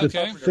also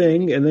The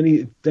Thing, and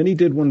then he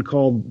did one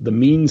called The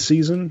Mean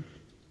Season,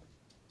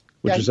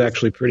 which is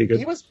actually pretty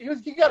good.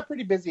 He got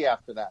pretty busy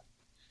after that.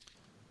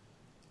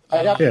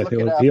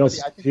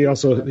 He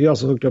also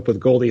hooked up with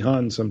Goldie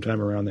Hawn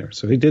sometime around there,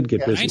 so he did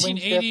get busy.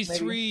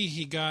 1983,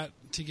 he got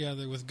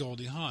together with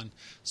Goldie Hawn.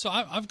 So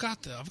I've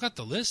got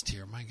the list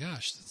here. My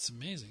gosh, that's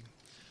amazing.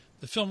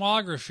 The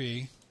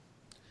filmography.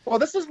 Well,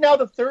 this is now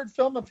the third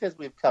film of his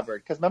we've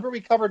covered. Because remember we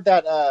covered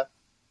that. God,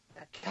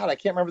 I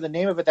can't remember the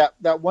name of it.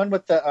 That one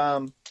with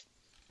the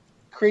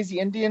crazy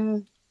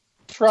Indian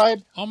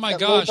tribe. Oh my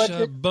gosh,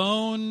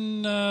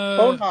 Bone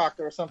Hawk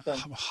or something.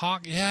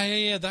 Hawk,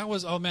 yeah. That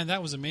was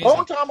that was amazing.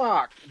 Bone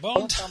Tomahawk.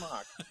 Bone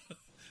Tomahawk.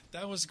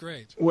 That was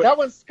great. That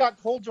one Scott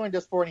Cole joined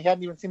us for, and he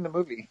hadn't even seen the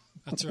movie.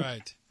 That's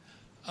right.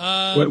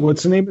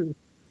 What's the name?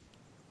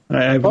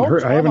 I haven't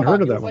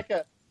heard of that one. Like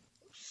a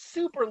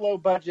super low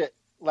budget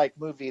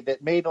movie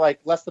that made like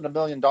less than $1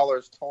 million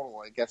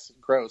total. I guess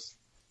gross.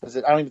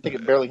 I don't even think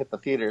it barely hit the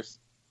theaters.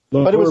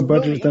 Lower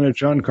budget than a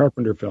John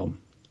Carpenter film.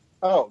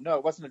 Oh, no,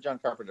 it wasn't a John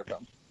Carpenter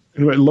film.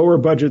 Anyway, lower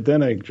budget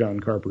than a John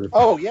Carpenter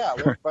film. Oh, yeah,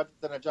 lower budget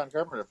than a John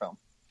Carpenter film.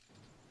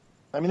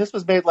 I mean, this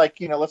was made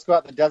let's go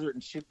out in the desert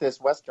and shoot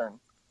this Western.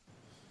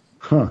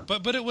 Huh.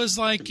 But it was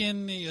like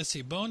in the, let's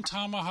see, Bone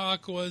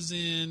Tomahawk was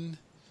in,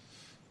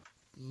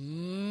 I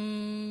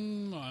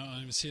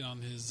don't even see it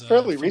on his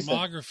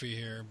filmography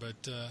here,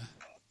 but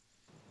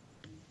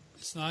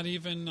it's not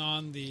even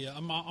on the,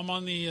 I'm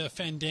on the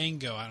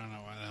Fandango. I don't know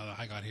how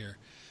I got here.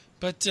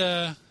 But,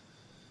 Bone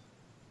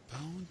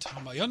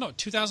Tomahawk,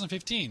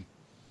 2015.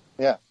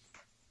 Yeah.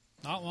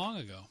 Not long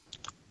ago.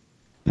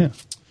 Yeah,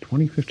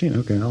 2015.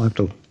 Okay, I'll have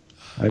to,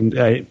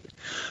 I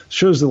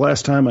shows the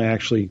last time I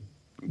actually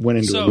went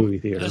into a movie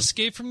theater.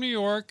 Escape from New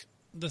York,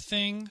 The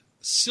Thing,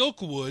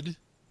 Silkwood.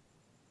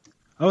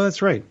 Oh,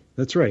 that's right.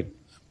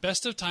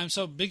 Best of Time.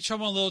 So Big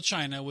Trouble in Little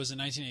China was in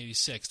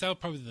 1986. That was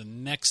probably the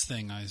next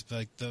thing I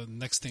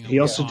He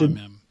also did.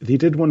 He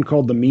did one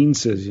called The Mean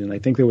Citizen. I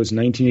think that was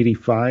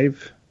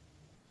 1985.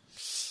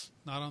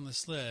 Not on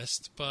this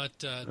list, but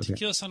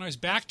Tequila Sunrise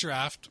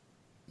Backdraft,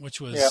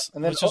 which was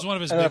one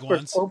of his big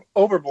ones.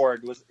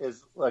 Overboard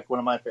is like one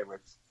of my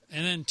favorites.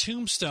 And then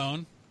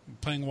Tombstone,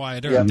 playing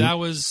Wyatt Earp. That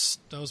was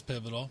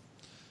pivotal.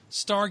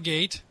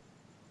 Stargate,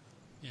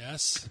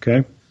 yes.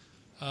 Okay.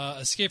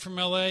 Escape from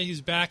L.A. He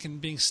was back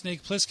and being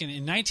Snake Plissken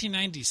in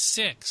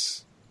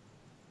 1996.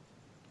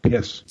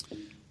 Yes.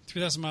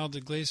 3,000 Miles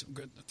to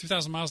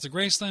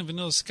Graceland,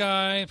 Vanilla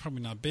Sky,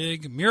 probably not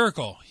big.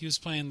 Miracle, he was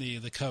playing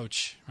the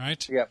coach,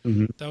 right? Yep.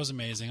 Mm-hmm. That was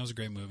amazing. That was a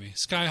great movie.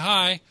 Sky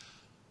High,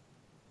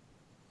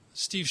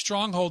 Steve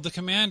Stronghold, the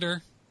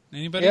commander.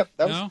 Anybody? Yep,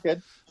 that was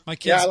good. My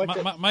kids,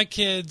 my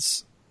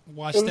kids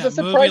watched that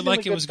movie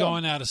like it was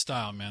going out of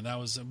style, man. It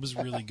was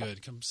really good.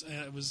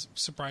 It was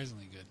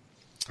surprisingly good.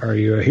 Are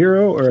you a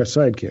hero or a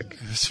sidekick?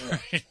 That's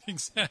right,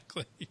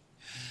 exactly.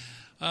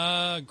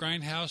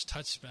 Grindhouse,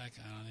 Touchback,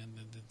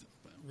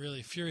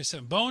 really Furious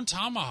 7. Bone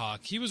Tomahawk.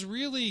 He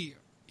really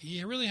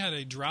had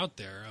a drought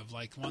there of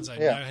like ones I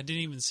didn't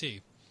even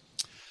see.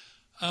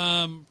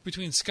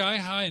 Between Sky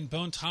High and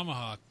Bone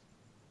Tomahawk,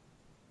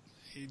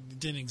 it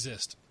didn't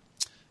exist.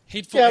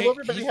 Hateful Eight,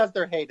 everybody has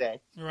their heyday.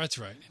 That's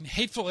right. And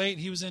Hateful Eight,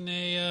 he was in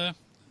a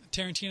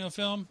Tarantino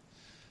film,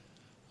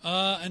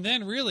 and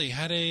then really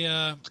had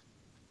a.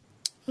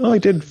 Well, he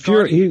did.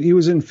 He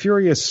was in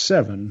Furious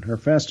 7 or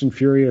Fast and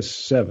Furious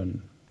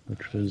 7,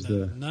 which was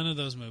none of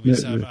those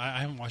movies. I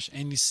haven't watched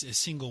a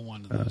single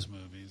one of those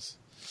movies.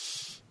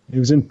 He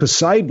was in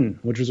Poseidon,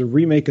 which was a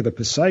remake of the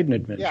Poseidon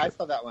Adventure. Yeah, I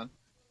saw that one.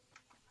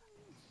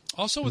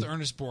 Also with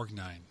Ernest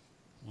Borgnine.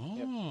 Oh,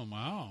 yep.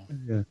 Wow.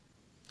 Yeah.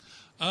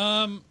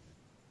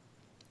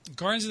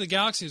 Guardians of the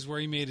Galaxy is where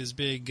he made his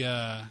big,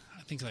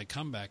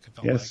 comeback. It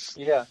felt like.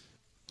 Yeah.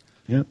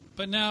 Yeah.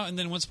 But now and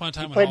then, Once Upon a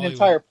Time, he played an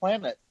entire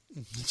planet.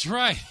 That's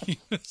right.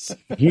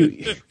 He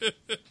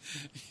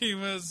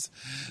was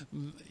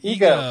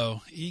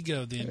ego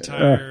the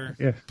entire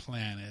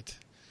planet.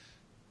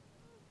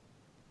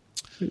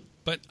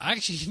 But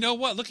actually, you know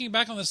what? Looking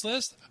back on this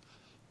list,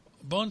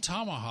 Bone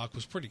Tomahawk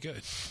was pretty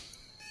good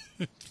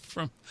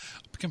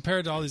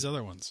compared to all these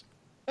other ones.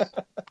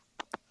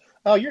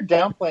 Oh, you're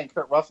downplaying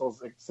Kurt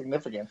Russell's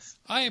significance.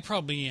 I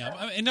probably am.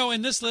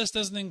 And this list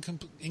doesn't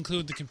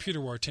include the Computer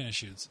Wore tennis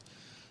shoes.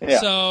 Yeah.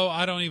 So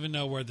I don't even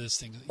know where this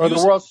thing is. Or The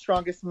World's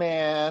Strongest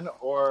Man,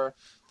 or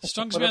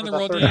Strongest Man in the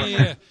World.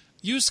 Yeah.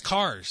 Used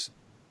Cars.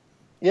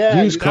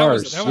 Yeah, Used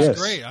Cars. That was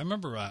great. I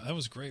remember that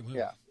was a great movie.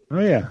 Yeah. Oh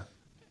yeah.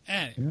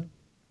 And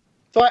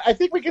so I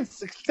think we can,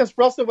 because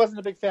Russell wasn't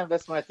a big fan of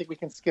this one, I think we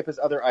can skip his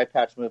other eye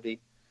patch movie.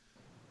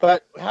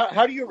 But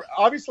how do you?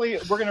 Obviously,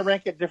 we're going to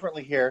rank it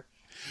differently here.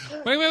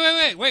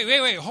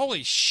 Wait!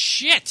 Holy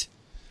shit!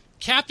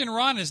 Captain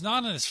Ron is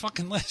not on this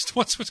fucking list.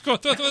 What's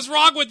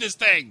wrong with this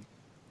thing?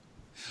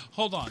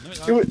 Hold on.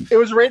 It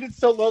was rated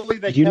so lowly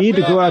that you need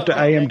to go out to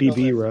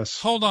IMDb,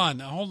 Russ. Hold on.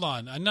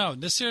 No,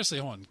 seriously,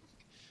 hold on.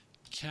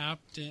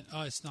 Captain.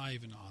 Oh, it's not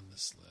even on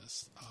this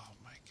list. Oh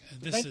my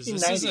god, this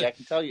is I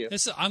can tell you.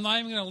 I'm not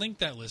even going to link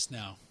that list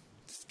now.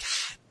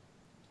 God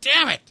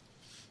damn it!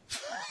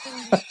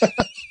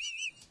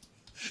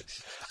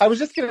 I was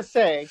just going to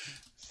say,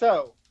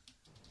 so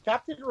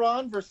Captain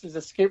Ron versus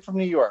Escape from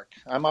New York.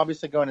 I'm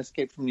obviously going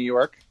Escape from New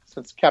York,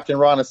 since Captain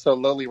Ron is so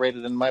lowly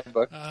rated in my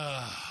book.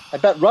 I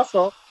bet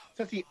Russell,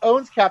 since he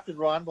owns Captain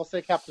Ron, will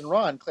say Captain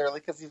Ron, clearly,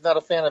 because he's not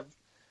a fan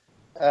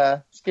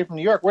of Escape from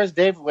New York. Where's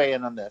Dave weigh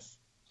in on this?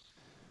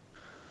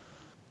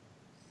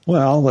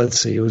 Well, let's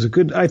see.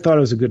 I thought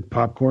it was a good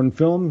popcorn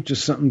film,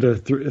 just something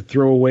to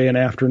throw away an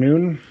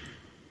afternoon.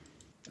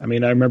 I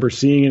mean, I remember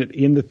seeing it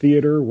in the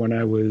theater when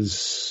I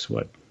was,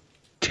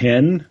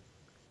 10?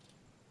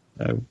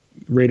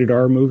 Rated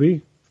R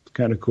movie.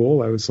 Kind of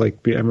cool. I was like,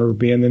 I remember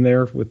being in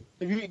there with.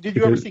 Did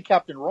you ever see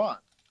Captain Ron?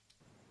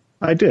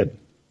 I did,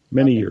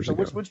 many years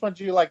ago. Which one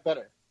do you like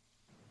better?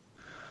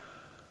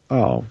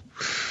 Oh,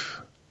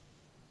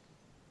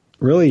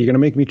 really? You're going to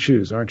make me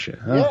choose, aren't you?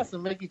 Huh? Yes,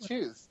 I'm making you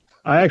choose.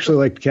 I actually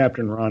liked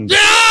Captain Ron.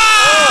 Yes!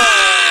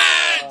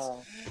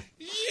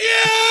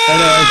 Yes! I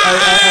know.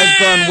 I've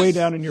gone way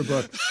down in your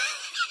book.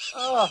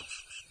 Oh.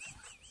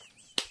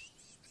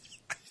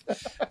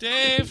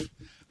 Dave,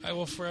 I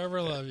will forever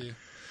love you.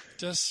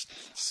 Just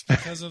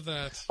because of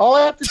that. All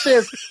I have to say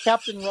is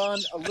Captain Ron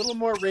a little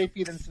more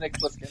rapey than Snake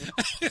Plissken.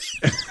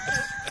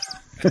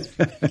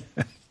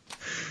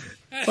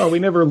 Well, we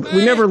never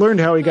learned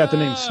how he got the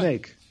name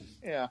Snake.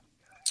 Yeah.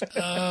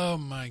 Oh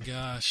my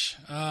gosh.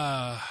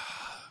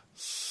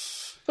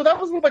 So that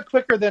was a little bit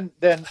quicker than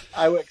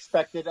I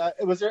expected.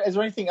 Is there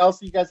anything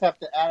else you guys have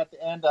to add at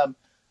the end?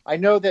 I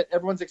know that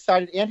everyone's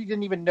excited. Andy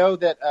didn't even know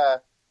that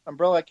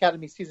Umbrella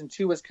Academy Season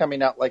 2 was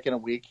coming out like in a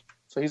week.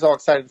 So he's all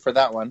excited for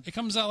that one. It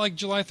comes out like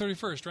July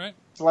 31st, right?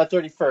 July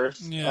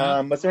 31st.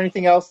 Yeah. Was there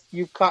anything else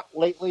you've caught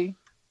lately?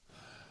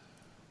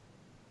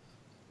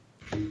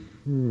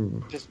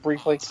 Just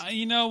briefly.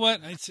 You know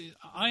what?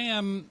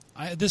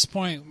 At this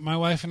point, my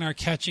wife and I are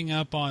catching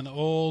up on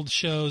old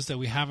shows that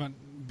we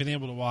haven't been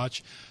able to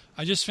watch.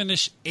 I just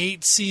finished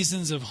 8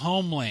 seasons of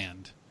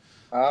Homeland.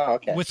 Oh,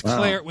 okay. With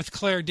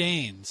Claire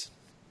Danes.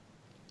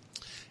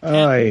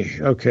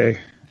 Okay.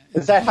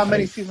 Is that how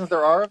many seasons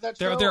there are of that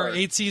show? There are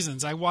 8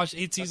 seasons. I watched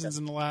 8 seasons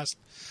in the last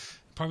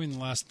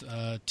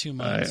 2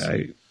 months.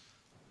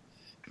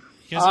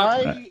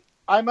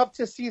 I'm up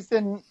to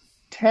season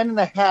 10 and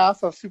a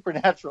half of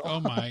Supernatural.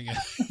 Oh my God.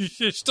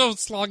 You're still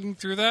slogging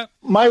through that?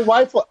 My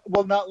wife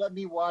will not let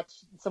me watch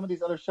some of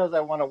these other shows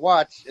I want to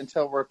watch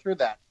until we're through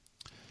that.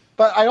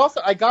 But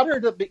I got her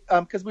to,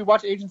 because we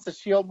watch Agents of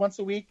S.H.I.E.L.D. once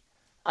a week,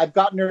 I've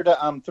gotten her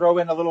to throw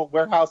in a little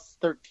Warehouse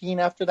 13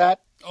 after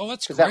that. Oh,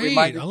 that's great.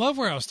 I love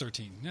Warehouse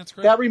 13. That's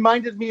great. That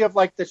reminded me of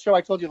like the show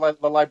I told you,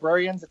 The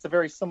Librarians. It's a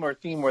very similar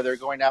theme where they're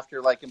going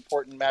after like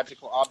important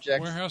magical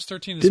objects. Warehouse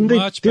 13 is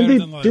much better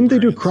than Librarians. Didn't they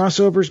do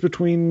crossovers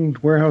between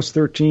Warehouse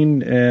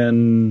 13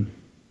 and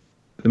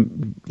the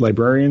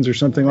Librarians or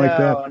something like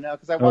that? No,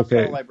 because I watched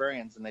all the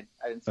Librarians and I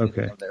didn't see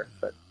anything there.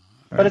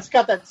 But it's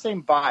got that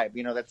same vibe,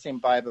 that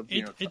same vibe of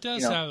it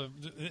does have.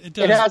 It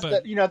has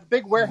the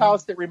big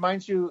warehouse that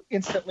reminds you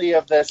instantly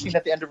of the scene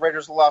at the end of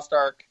Raiders of the Lost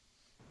Ark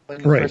when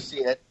you first see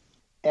it,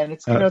 and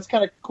it's it's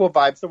kind of cool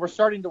vibe. So we're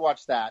starting to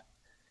watch that,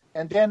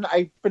 and then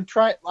I've been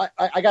trying.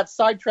 I got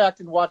sidetracked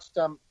and watched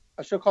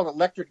a show called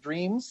Electric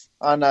Dreams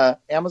on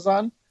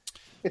Amazon.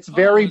 It's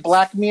very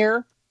Black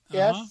Mirror,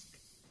 yes,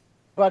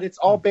 but it's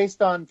all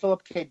based on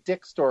Philip K.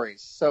 Dick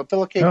stories. So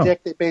Philip K.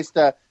 Dick, they based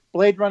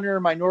Blade Runner,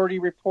 Minority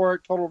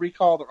Report, Total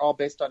Recall, they're all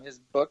based on his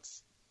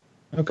books.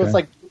 Okay. So it's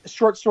like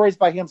short stories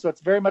by him. So it's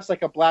very much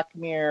like a Black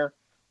Mirror,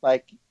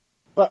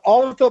 but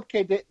all of Philip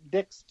K.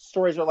 Dick's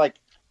stories are like,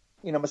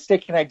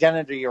 mistaken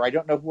identity or I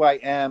don't know who I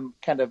am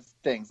kind of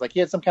things. Like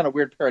he had some kind of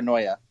weird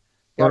paranoia.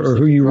 Or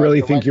who you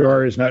really think you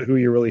are is not who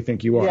you really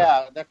think you are.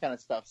 Yeah, that kind of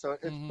stuff. So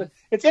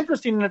it's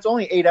interesting, and it's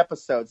only 8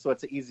 episodes, so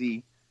it's an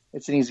easy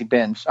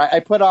binge.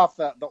 I put off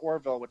the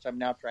Orville, which I'm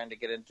now trying to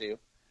get into.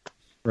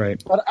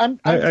 Right. But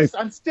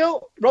I'm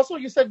still, Russell,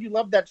 you said you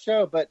loved that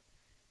show, but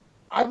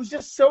I was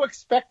just so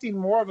expecting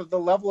more of the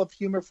level of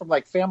humor from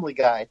like Family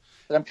Guy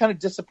that I'm kind of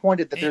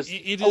disappointed that there's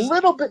a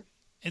little bit.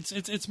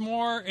 It's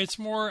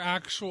more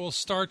actual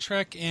Star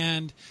Trek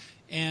and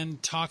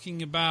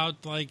talking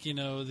about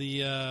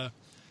the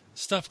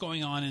stuff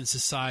going on in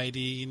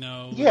society,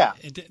 Yeah.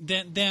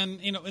 Then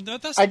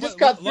that's I just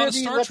got a lot of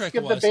Star Trek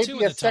was the too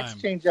baby at the a sex time.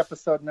 change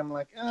episode, and I'm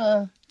like,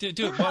 Dude,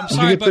 well, I'm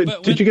sorry,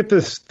 did you get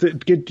this?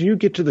 Did you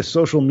get to the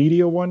social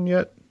media one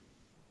yet?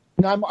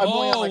 No, I'm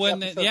only on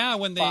like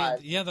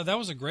that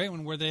was a great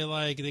one where they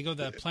go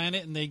to that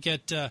planet and they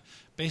get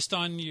based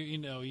on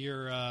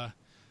your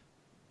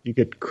you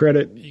get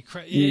credit.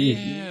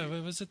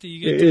 What was it that you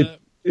get?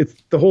 It's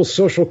the whole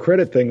social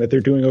credit thing that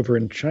they're doing over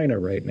in China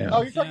right now.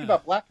 Oh, you're talking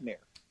about Black Mirror.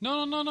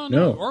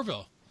 No,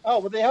 Orville. Oh,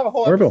 well, they have a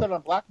whole episode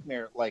on Black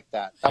Mirror like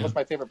that. That was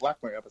my favorite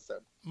Black Mirror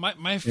episode.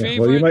 My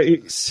favorite,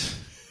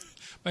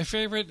 my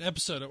favorite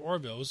episode of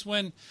Orville was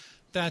when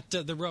that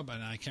the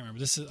robot. I can't remember.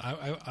 This is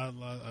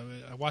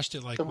I watched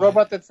it like the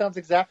robot that sounds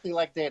exactly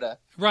like Data.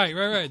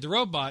 Right. The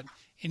robot,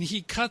 and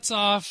he cuts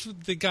off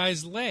the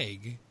guy's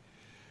leg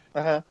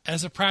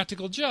as a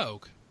practical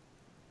joke.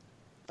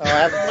 Oh, I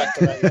haven't liked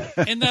that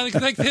yet. And they're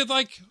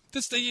like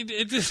this thing.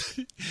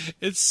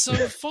 It's so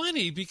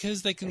funny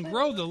because they can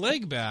grow the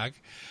leg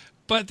back,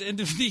 but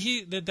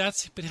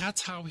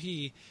that's how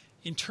he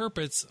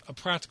interprets a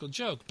practical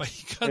joke. But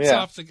he cuts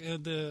off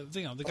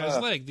the guy's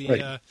leg,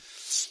 the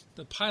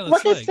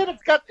pilot's leg. Like I said,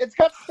 it's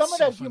got some of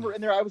that humor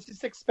in there. I was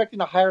just expecting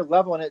a higher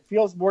level, and it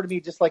feels more to me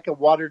just like a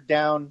watered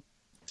down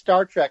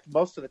Star Trek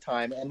most of the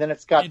time. And then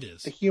it's got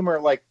the humor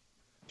like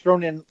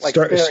thrown in like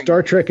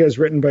Star Trek as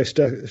written by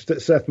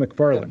Seth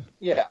MacFarlane.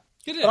 Yeah.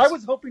 It is. But I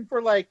was hoping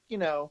for I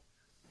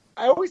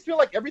always feel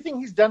like everything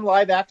he's done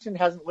live action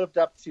hasn't lived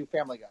up to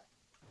Family Guy.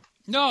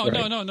 No.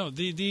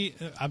 The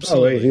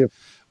absolutely.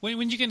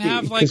 When you can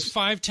have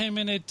 5-10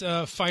 minute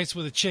fights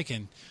with a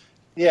chicken.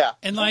 Yeah.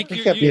 And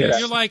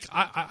you're like,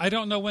 I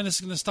don't know when this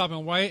is going to stop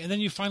and why, and then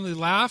you finally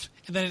laugh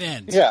and then it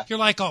ends. Yeah. You're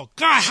like, oh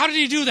God, how did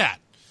he do that?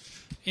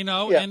 And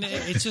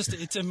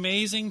it's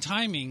amazing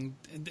timing.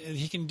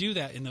 He can do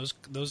that in those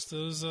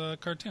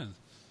cartoons.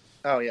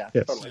 Oh yeah,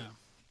 yes. Totally. Yeah.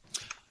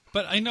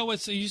 But I know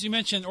you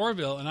mentioned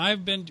Orville, and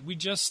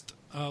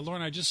Laura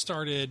and I just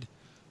started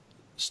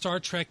Star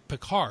Trek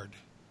Picard.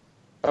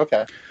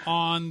 Okay.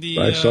 On the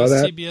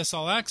CBS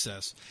All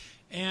Access,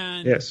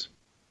 and yes,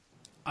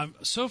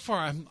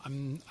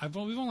 we've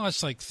only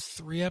watched like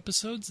 3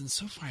 episodes, and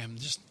so far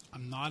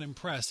I'm not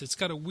impressed. It's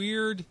got a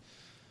weird.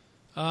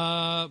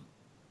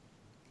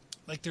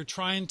 Like they're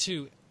trying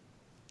to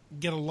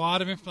get a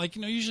lot of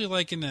usually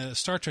like in a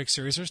Star Trek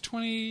series there's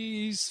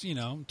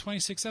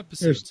 26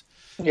 episodes,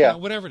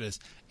 whatever it is,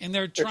 and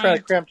they're trying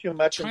to cram too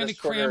much,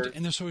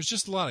 and so it's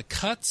just a lot of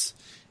cuts,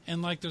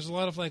 and there's a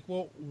lot of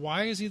well,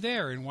 why is he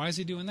there and why is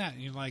he doing that,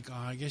 and you're like, oh,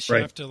 I guess you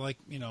have to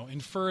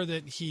infer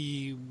that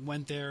he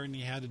went there and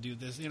he had to do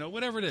this,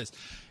 whatever it is,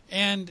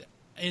 and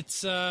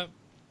it's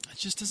It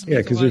just doesn't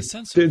make a lot of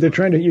sense. You're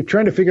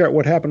trying to figure out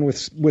what happened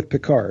with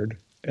Picard,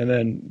 and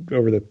then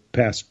over the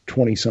past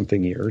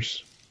 20-something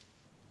years,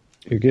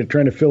 you're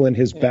trying to fill in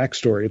his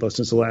backstory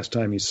since the last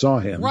time you saw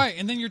him. Right,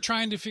 and then you're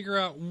trying to figure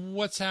out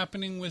what's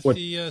happening with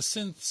the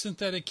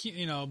synthetic,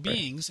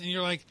 beings, and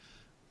you're like,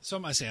 so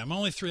I'm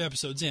only 3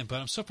 episodes in,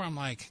 but so far I'm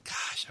like,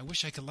 gosh, I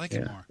wish I could like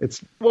it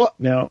more.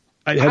 Now,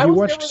 have you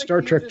watched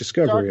Star Trek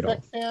Discovery at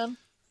all? Fan,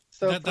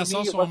 so that's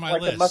also on my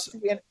list.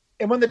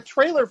 And when the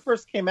trailer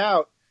first came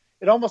out,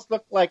 it almost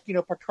looked like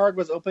Picard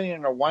was opening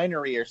in a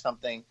winery or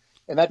something,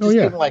 and that just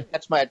didn't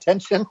catch my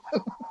attention.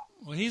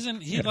 Well,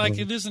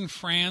 it is in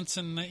France,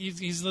 and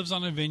he lives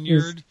on a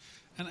vineyard,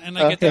 and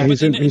I get that.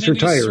 He's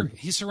retired.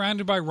 He's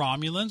surrounded by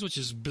Romulans, which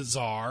is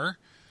bizarre,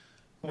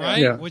 right?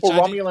 Yeah.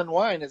 Romulan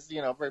wine is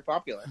very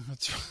popular.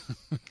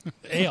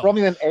 Ale.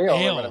 Romulan ale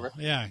or whatever.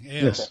 Yeah,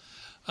 ale. Yes.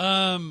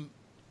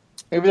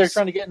 Maybe they're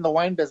trying to get in the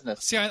wine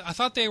business. See, I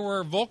thought they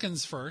were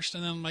Vulcans first,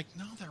 and then I'm like,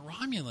 no, they're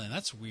Romulan.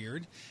 That's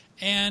weird.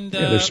 And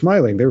they're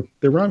smiling. They're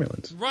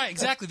Romulans. Right,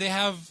 exactly. They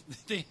have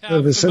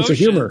a sense of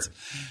humor.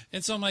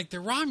 And so I'm like,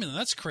 they're Romulan.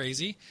 That's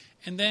crazy.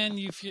 And then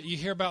you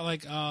hear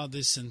about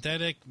the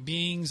synthetic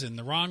beings and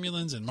the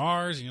Romulans and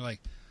Mars, and you're like,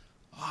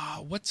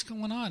 what's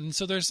going on? And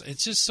so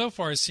it's just so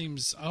far it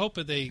seems. I hope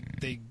that they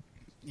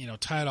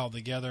tie it all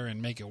together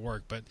and make it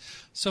work. But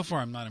so far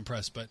I'm not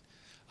impressed. But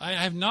I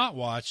have not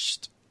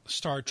watched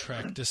Star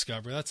Trek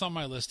Discovery. That's on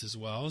my list as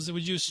well.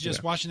 Would you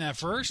suggest watching that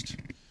first?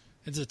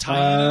 Is it tie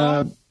in at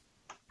all?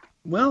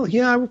 Well,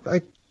 yeah,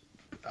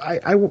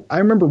 I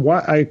remember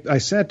why I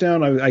sat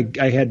down.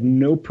 I had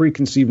no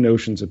preconceived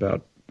notions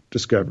about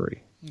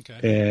Discovery,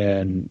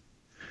 and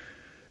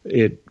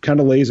it kind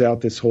of lays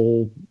out this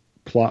whole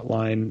plot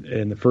line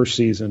in the first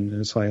season,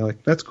 and it's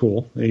like that's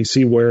cool. And you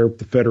see where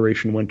the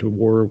Federation went to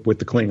war with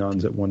the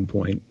Klingons at one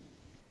point,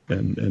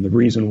 and the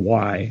reason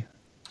why.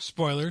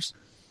 Spoilers.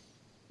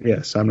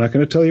 Yes, I'm not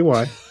going to tell you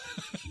why.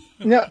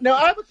 No,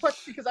 I have a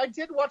question because I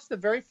did watch the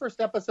very first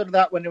episode of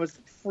that when it was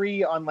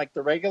free on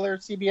the regular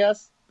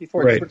CBS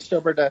before it switched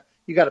over to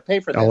you got to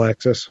pay for this. All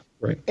access,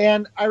 right?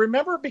 And I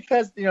remember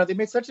because they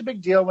made such a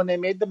big deal when they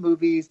made the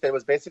movies. There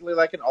was basically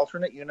like an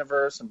alternate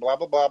universe and blah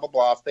blah blah blah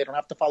blah. So they don't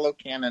have to follow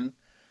canon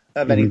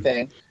of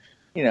anything.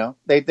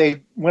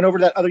 They went over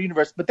to that other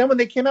universe. But then when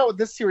they came out with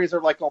this series,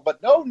 they're like,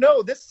 but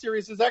no, this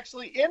series is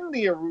actually in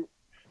the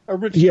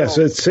original. Yes,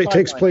 it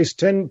takes place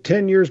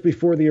 10 years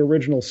before the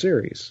original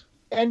series.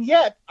 And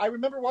yet, I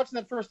remember watching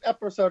that first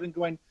episode and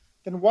going,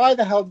 then why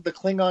the hell did the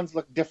Klingons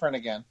look different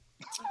again?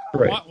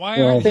 Right.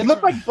 Why they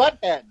look like butt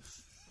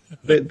heads.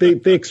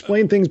 They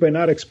explain things by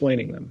not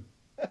explaining them.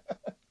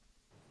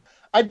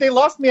 They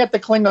lost me at the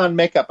Klingon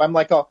makeup. I'm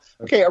like,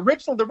 the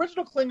original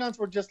Klingons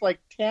were just like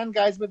tan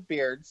guys with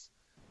beards.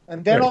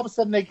 And then all of a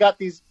sudden they got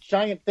these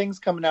giant things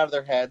coming out of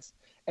their heads.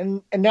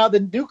 And now the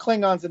new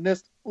Klingons in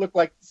this look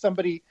like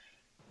somebody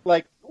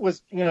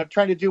was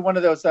trying to do one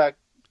of those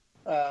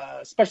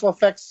special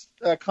effects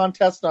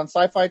contest on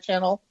Sci-Fi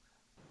Channel.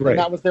 Right. And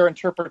that was their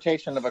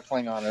interpretation of a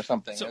Klingon or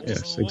something. So,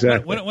 yes,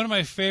 exactly. One of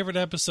my favorite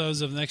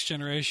episodes of Next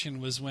Generation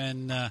was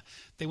when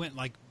they went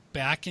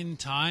back in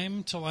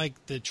time to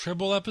the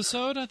Tribble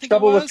episode. I think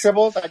Trouble it was. with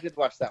Tribbles. I did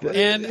watch that one.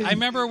 And I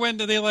remember when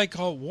they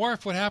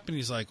Worf, what happened?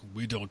 He's like,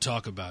 we don't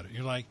talk about it.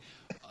 You're like,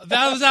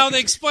 that was how they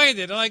explained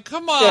it. I'm like,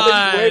 come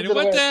on,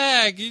 what the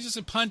heck? You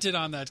just punted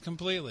on that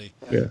completely.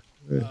 Yeah.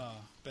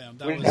 Bam,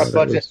 we didn't have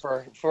budget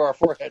for our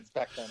foreheads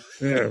back then.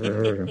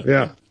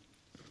 Yeah.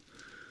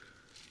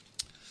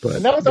 But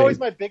and that was always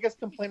my biggest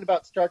complaint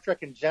about Star Trek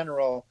in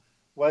general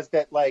was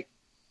that, hey,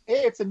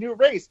 it's a new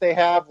race. They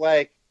have,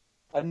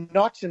 a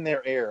notch in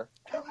their ear.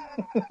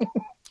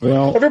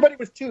 Well, everybody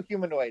was too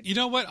humanoid. You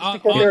know what?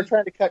 Because they were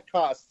trying to cut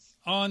costs.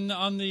 On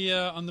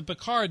the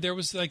Picard, there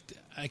was, I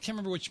can't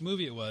remember which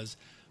movie it was,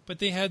 but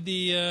they had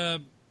there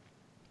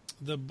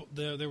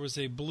was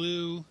a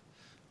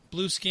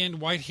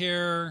blue-skinned,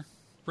 white-hair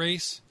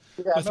race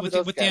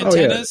with the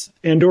antennas.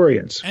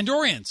 Andorians.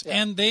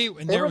 Yeah. And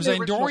there was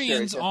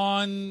Andorians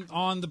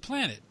on the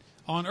planet,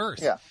 on Earth.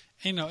 Yeah.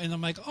 And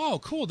I'm like, oh,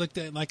 cool.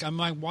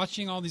 I'm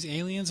watching all these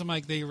aliens. I'm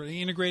like, they were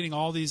integrating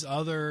all these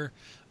other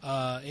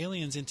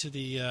aliens into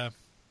the,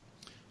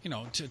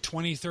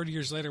 20, 30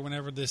 years later,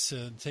 whenever this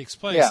takes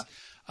place.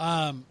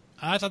 Yeah.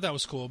 I thought that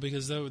was cool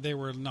because they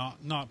were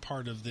not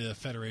part of the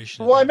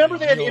Federation. Well, I remember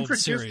they had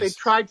introduced. They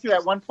tried to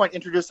at one point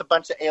introduce a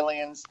bunch of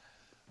aliens.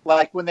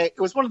 It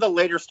was one of the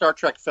later Star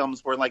Trek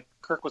films where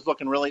Kirk was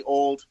looking really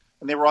old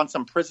and they were on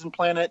some prison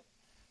planet,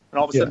 and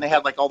all of a sudden they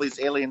had all these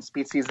alien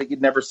species that you'd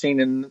never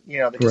seen in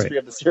the history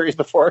of the series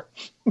before.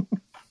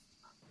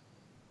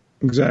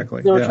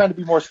 Exactly. They were trying to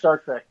be more Star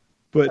Trek.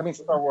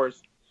 Star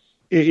Wars.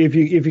 If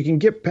you can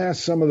get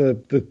past some of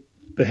the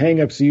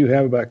hang-ups you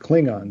have about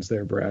Klingons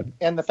there, Brad.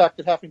 And the fact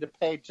of having to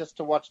pay just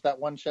to watch that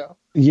one show.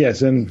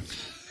 Yes, and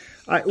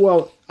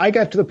I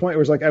got to the point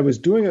where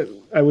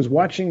I was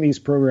watching these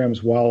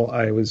programs while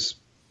I was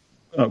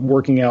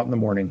working out in the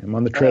morning. I'm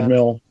on the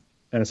treadmill,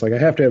 and it's I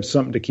have to have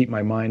something to keep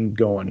my mind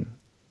going.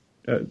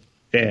 And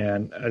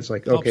it's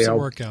okay,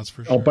 workouts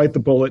for sure. I'll bite the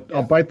bullet. Yeah.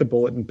 I'll bite the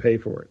bullet and pay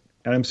for it.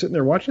 and I'm sitting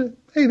there watching it.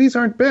 Hey, these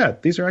aren't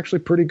bad. These are actually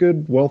pretty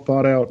good, well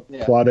thought out,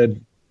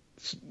 plotted,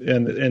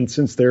 and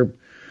since they're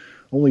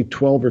only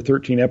 12 or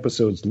 13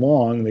 episodes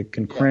long, they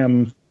can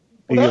cram.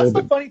 Well, that's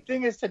the funny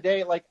thing is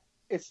today, like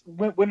it's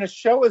when a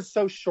show is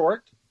so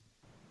short,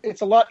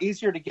 it's a lot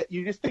easier to get.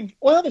 You just think,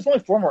 well, there's only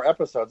 4 more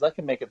episodes. I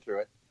can make it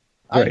through it.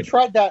 Right. I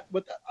tried that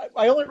with.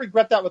 I only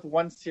regret that with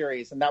one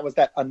series, and that was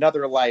that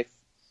Another Life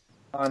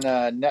on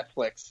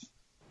Netflix.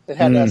 That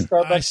had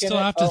Starbucks. I still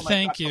have to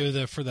thank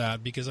you for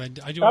that because I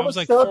was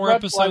like so 4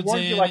 episodes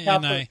in,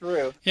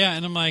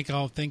 and I'm like,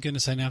 oh, thank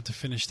goodness I didn't have to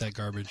finish that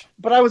garbage.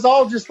 But I was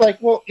all just like,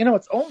 well,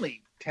 it's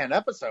only 10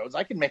 episodes.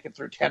 I can make it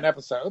through 10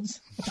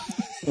 episodes.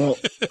 Well,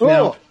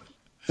 now,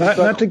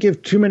 not to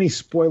give too many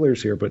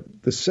spoilers here, but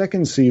the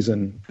second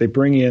season they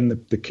bring in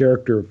the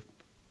character of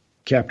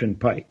Captain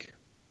Pike.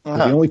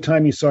 The only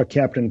time you saw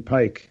Captain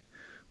Pike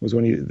was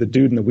when the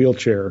dude in the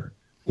wheelchair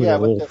with a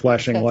little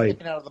flashing light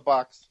sticking out of the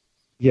box.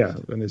 Yeah,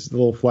 and this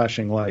little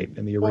flashing light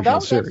in the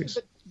original series.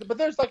 But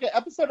there's like an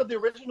episode of the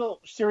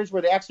original series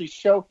where they actually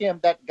show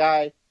him, that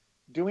guy,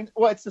 doing.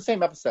 Well, it's the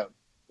same episode.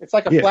 It's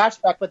like a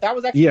flashback, but that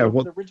was actually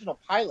the original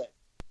pilot.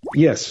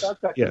 Yes.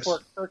 Before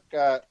Kirk,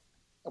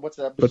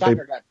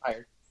 Shatner got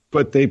hired.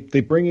 But they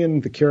bring in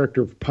the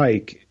character of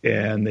Pike,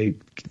 and they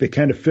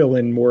kind of fill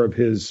in more of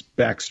his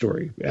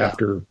backstory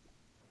after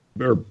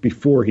or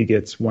before he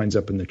winds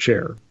up in the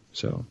chair.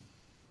 So.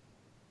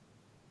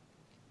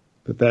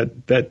 But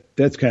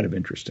that's kind of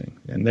interesting,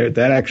 and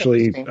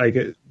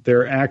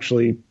they're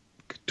actually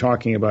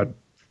talking about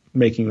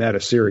making that a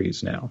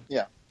series now.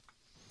 Yeah.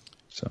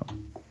 So.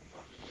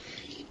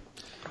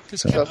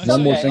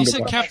 One more thing. You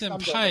said Captain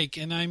Pike,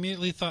 and I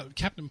immediately thought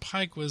Captain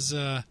Pike was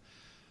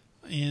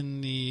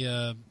in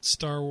the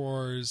Star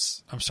Trek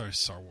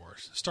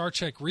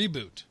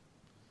reboot.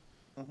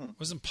 Mm-hmm.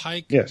 Wasn't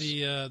Pike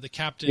the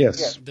captain?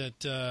 Yes.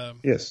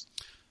 Yes.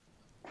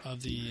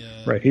 Of the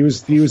right, he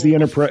was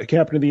the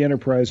captain of the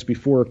Enterprise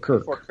before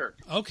Kirk.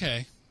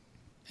 Okay,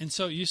 and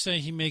so you say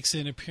he makes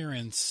an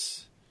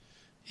appearance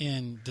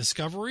in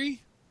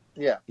Discovery?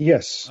 Yeah.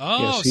 Yes.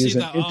 Oh,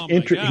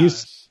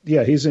 yes.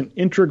 He's an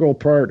integral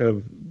part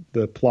of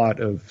the plot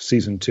of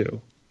season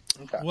 2.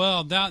 Okay.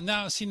 Well, now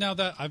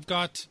that I've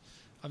got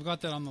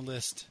that on the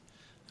list.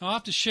 I'll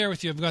have to share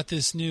with you. I've got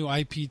this new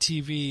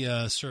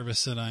IPTV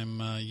service that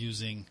I'm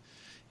using,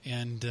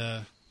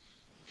 and.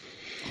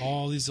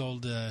 All these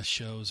old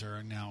shows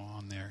are now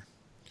on there.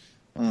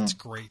 It's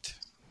great.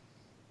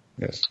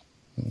 Yes.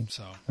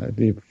 So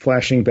be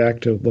flashing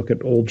back to look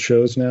at old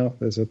shows now.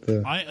 Is it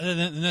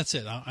and that's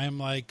it. I'm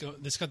like,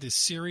 it's got this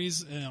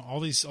series, all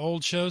these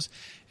old shows,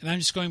 and I'm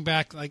just going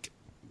back, like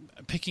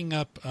picking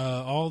up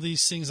all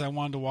these things I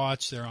wanted to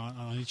watch. They're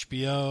on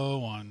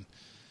HBO, on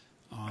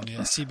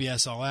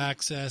CBS All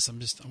Access. I'm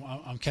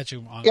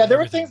catching on. Yeah, there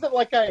were things that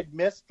like I had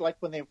missed, like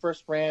when they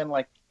first ran,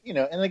 like.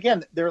 And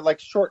again, they're like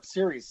short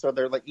series, so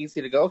they're like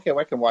easy to go. Okay, well,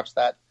 I can watch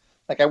that.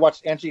 Like I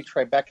watched Angie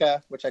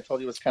Tribeca, which I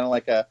told you was kind of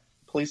like a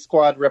Police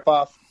Squad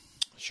ripoff.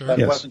 Sure, but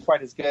it wasn't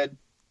quite as good.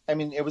 I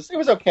mean, it was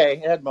okay.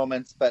 It had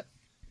moments, but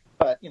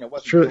it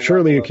wasn't.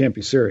 Surely you can't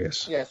be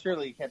serious. Yeah,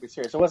 surely you can't be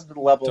serious. It wasn't to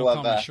the level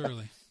of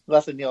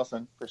Leslie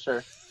Nielsen for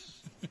sure.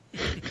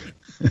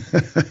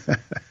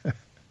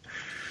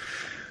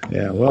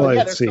 Yeah, well,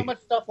 there's so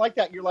much stuff like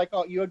that. You're like,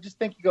 you just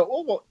think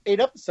 8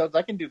 episodes,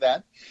 I can do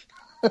that.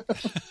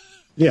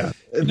 Yeah,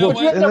 and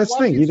that's the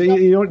thing.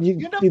 You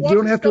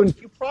don't have to.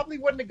 You probably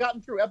wouldn't have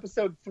gotten through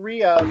episode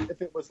 3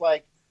 if it was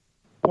like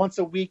once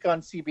a week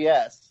on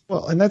CBS.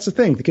 Well, and that's the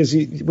thing because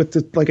with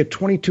a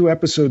 22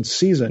 episode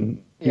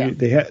season,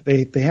 they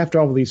have to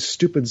all these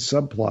stupid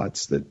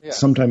subplots that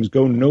sometimes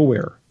go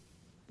nowhere,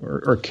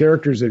 or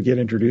characters that get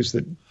introduced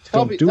that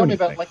don't do anything. Tell me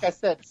about, like I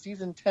said,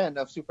 season 10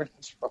 of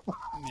Supernatural.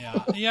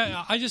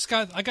 Yeah.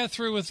 I got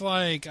through with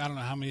like I don't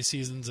know how many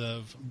seasons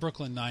of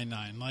Brooklyn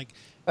Nine-Nine. Like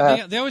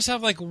they always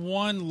have like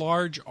one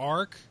large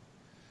arc.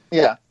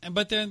 Yeah.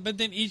 But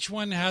then each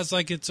one has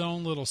like its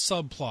own little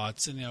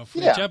subplots, for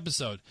each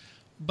episode.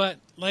 But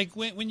like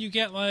when you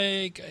get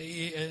like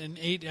an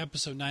 8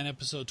 episode, 9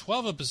 episode,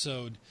 12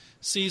 episode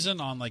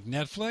season on like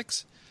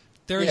Netflix,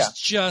 there's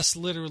just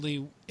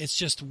literally it's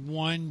just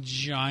one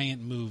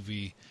giant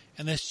movie,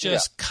 and it's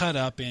just cut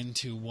up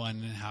into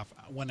 1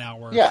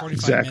 hour,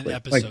 45-minute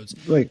episodes.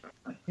 Like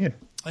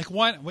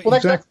what?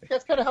 Well,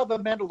 that's kind of how The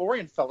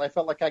Mandalorian felt. I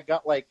felt like I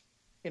got like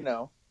a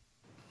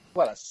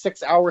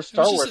 6-hour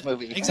Star Wars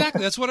movie.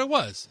 Exactly, that's what it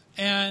was.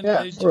 And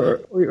or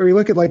you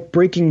look at like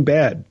Breaking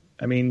Bad.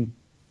 I mean,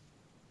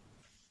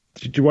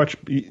 did you watch?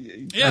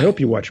 I hope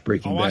you watched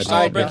Breaking Bad.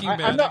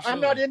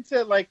 I'm not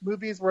into like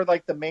movies where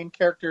like the main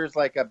character is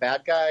like a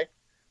bad guy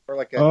or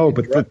like a.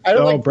 Brad,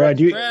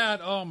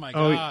 Brad, oh my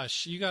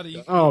gosh, you got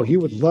to. He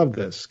would love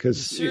this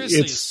because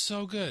seriously, it's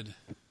so good.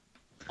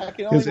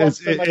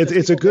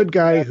 It's a good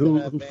guy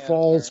who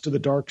falls to the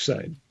dark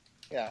side.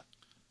 Yeah.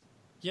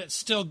 Yet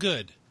still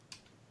good.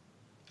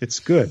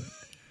 It's good,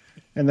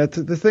 and that's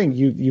the thing.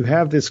 You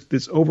have this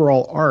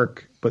overall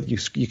arc, but you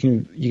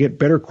get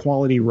better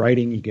quality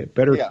writing. You get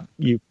better.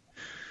 You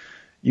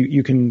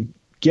can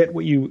get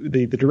what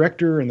the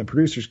director and the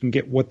producers can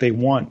get what they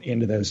want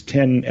into those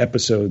 10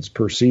 episodes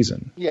per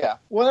season. Yeah.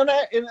 Well,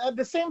 and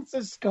the same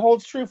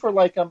holds true for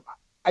like,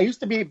 I used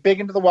to be big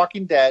into The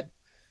Walking Dead.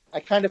 I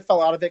kind of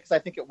fell out of it because I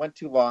think it went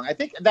too long. I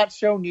think that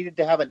show needed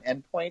to have an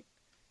endpoint,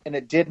 and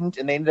it didn't.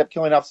 And they ended up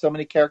killing off so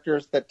many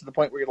characters that to the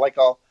point where you're like,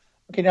 oh,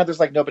 okay, now there's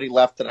like nobody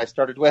left that I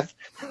started with.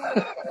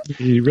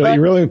 You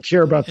really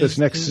care about this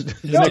next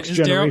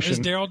generation. Is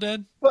Daryl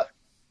dead?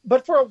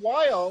 But for a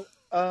while,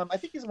 I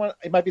think he's one.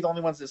 He might be the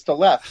only ones that's still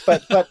left.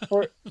 But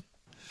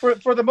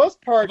for the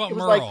most part, what about it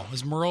was Merle? like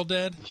Is Merle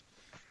dead?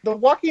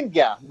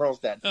 Merle's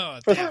dead. Oh,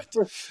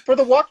 for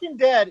The Walking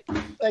Dead,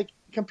 like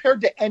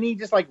compared to any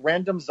just like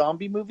random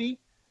zombie movie,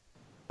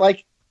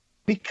 like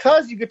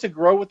because you get to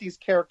grow with these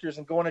characters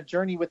and go on a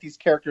journey with these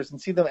characters and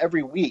see them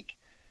every week,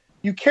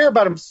 you care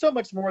about them so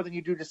much more than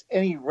you do just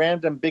any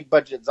random big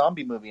budget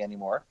zombie movie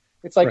anymore.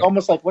 It's like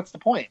almost like, what's the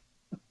point?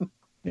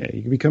 Yeah,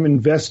 you can become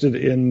invested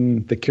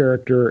in the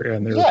character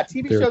and their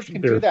TV shows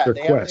can do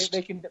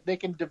that. They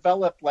can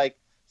develop like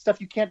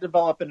stuff you can't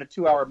develop in a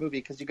 2-hour movie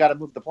because you got to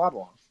move the plot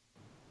along.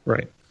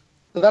 Right.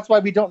 So that's why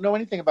we don't know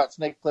anything about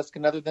Snake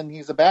Plissken other than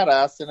he's a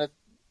badass in a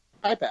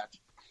eye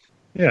patch.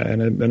 Yeah,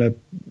 and a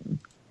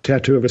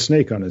tattoo of a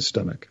snake on his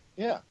stomach.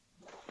 Yeah.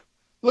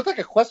 Looked like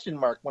a question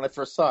mark when I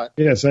first saw it.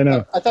 Yes, I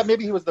know. I thought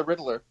maybe he was the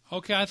Riddler.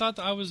 Okay, I thought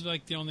I was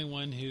like the only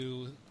one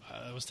who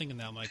I was thinking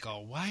that. I'm like,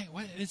 oh, why?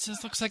 What? It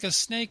just looks like a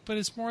snake, but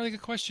it's more like a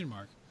question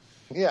mark.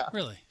 Yeah.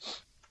 Really?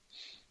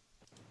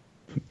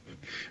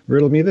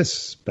 Riddle me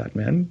this,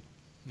 Batman.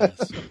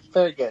 Yes.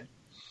 Very good.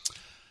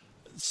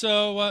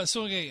 So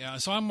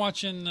I'm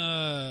watching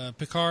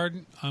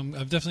Picard.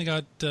 I've definitely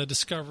got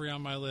Discovery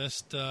on my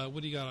list.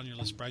 What do you got on your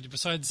list, Brad?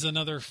 Besides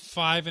another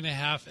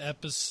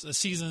 5.5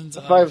 seasons.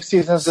 5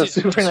 seasons of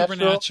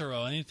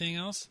Supernatural. Anything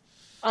else?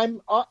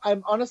 I'm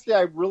honestly,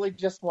 I really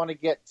just want to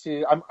get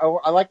to.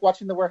 I like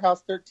watching The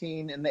Warehouse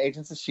 13 and the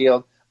Agents of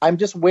S.H.I.E.L.D. I'm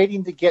just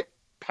waiting to get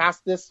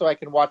past this so I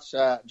can watch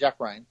Jack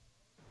Ryan.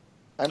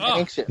 I'm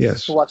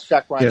anxious to watch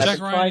Jack Ryan. Yes. Jack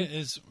Ryan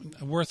is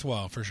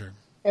worthwhile for sure.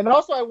 And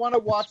also, I want to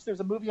watch. There's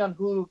a movie on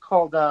Hulu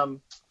called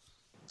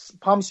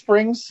Palm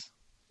Springs.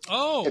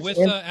 Oh, with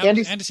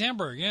Andy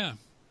Samberg, yeah.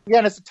 Yeah,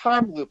 and it's a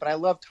time loop, and I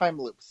love time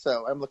loops,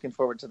 so I'm looking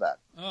forward to that.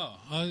 Oh,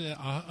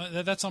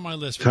 that's on my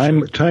list.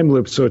 Time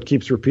loop, so it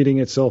keeps repeating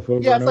itself over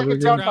and over again. Yeah,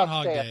 it's like a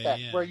Groundhog Day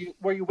effect, yeah.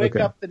 where you wake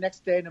up the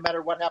next day, no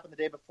matter what happened the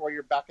day before,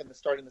 you're back in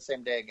starting the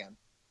same day again.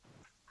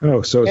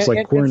 Oh, so it's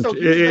like quarantine.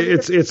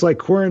 It's like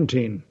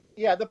quarantine.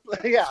 Yeah,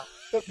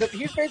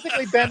 he's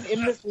basically been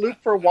in this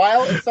loop for a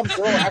while, and some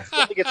girl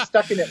accidentally gets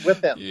stuck in it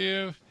with him.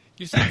 You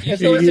just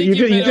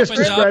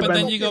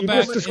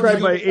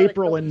described by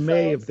April and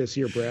May of this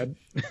year, Brad.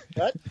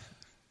 What?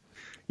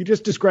 You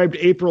just described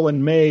April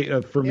and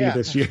May for me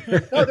this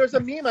year. No, there's a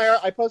meme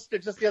I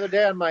posted just the other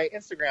day on my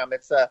Instagram.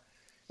 It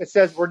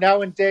says we're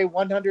now in day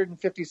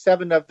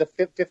 157 of the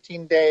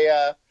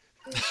 15-day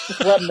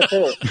flatten the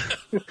curve,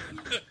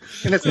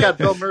 and it's got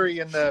Bill Murray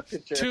in the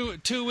picture.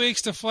 2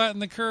 weeks to flatten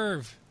the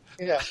curve.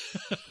 Yeah.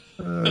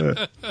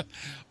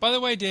 By the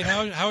way, Dave,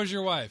 how is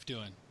your wife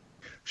doing?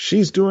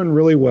 She's doing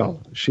really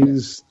well.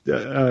 She's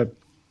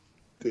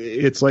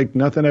it's like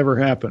nothing ever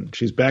happened.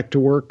 She's back to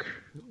work.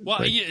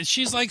 Well,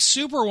 she's like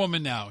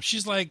Superwoman now.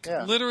 She's like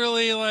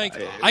literally like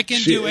I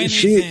can do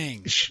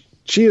anything.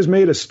 She has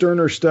made a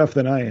sterner stuff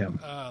than I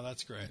am. Oh,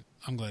 that's great.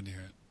 I'm glad to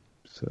hear it.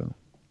 So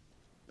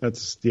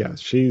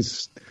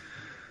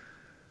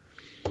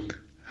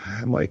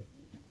I'm like,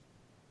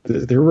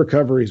 their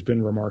recovery's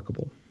been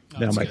remarkable. Oh,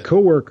 now my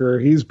coworker,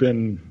 he's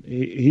been.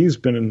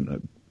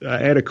 I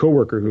had a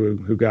coworker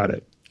who got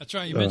it. That's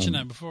right. You mentioned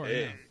that before.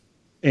 Yeah.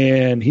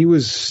 And he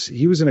was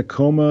in a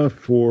coma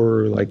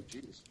for like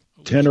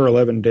 10 or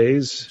 11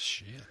 days.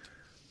 Shit.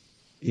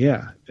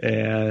 Yeah,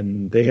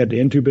 and they had to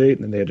intubate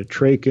and then they had to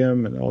trach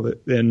him and all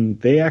that.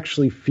 And they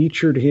actually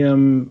featured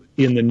him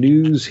in the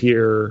news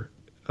here.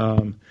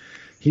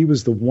 He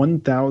was the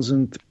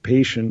 1,000th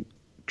patient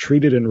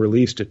treated and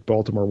released at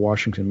Baltimore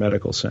Washington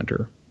Medical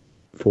Center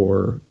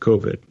for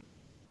COVID,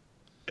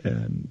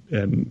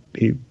 and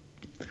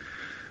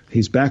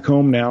he's back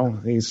home now.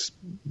 He's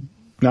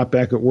not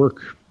back at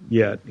work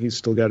yet. He's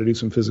still got to do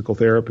some physical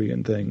therapy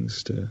and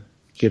things to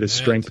get his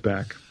strength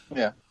back.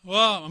 Yeah.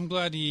 Well, I'm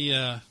glad he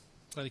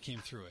came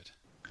through it.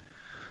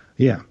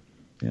 Yeah.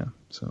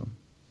 So,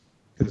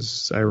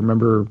 because I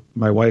remember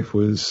my wife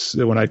was,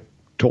 when I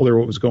told her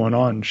what was going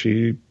on,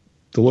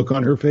 the look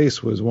on her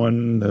face was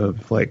one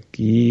of like,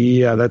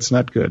 yeah, that's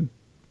not good.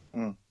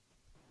 Mm.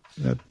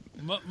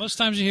 Most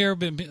times you hear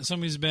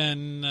somebody's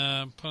been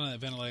put on that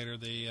ventilator.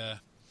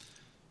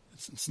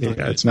 It's not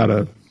good. It's not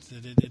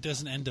it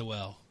doesn't end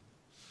well.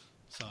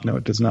 So no,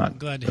 it does not. I'm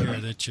glad to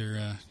hear that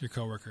your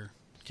coworker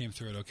came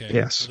through it okay.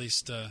 Yes. At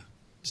least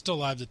still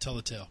alive to tell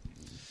the tale.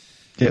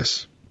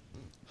 Yes.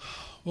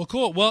 Well,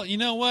 cool. Well, you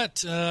know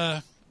what?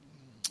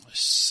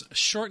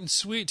 Short and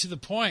sweet to the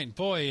point.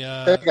 Boy,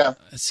 there you go.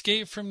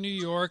 Escape from New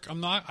York.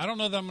 I don't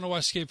know that I'm going to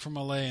watch Escape from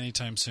LA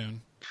anytime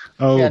soon.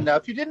 Oh. Yeah, no.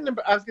 If you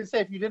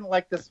didn't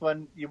like this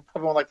one, you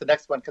probably won't like the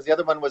next one because the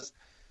other one was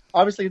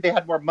obviously they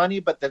had more money,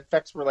 but the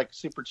effects were like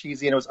super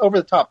cheesy and it was over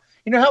the top.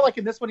 You know how like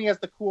in this one he has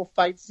the cool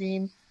fight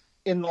scene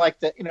in like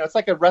the, you know, it's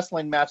like a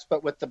wrestling match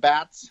but with the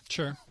bats,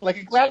 sure, like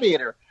a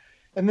gladiator.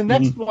 And the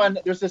next one,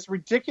 there's this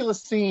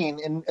ridiculous scene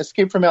in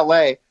Escape from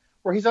L.A.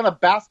 where he's on a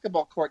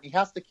basketball court and he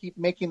has to keep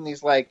making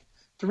these like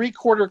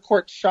 3/4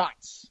 court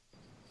shots,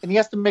 and he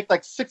has to make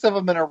like 6 of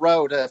them in a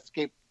row to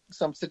escape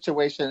some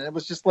situation. And it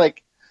was just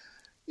like,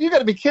 you got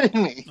to be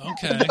kidding me!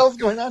 Okay, what the hell's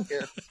going on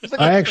here? Like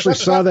I actually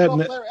saw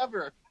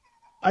that.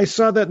 I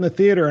saw that in the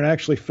theater and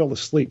actually fell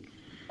asleep.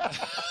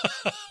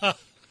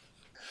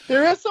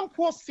 There is some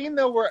cool scene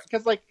though, where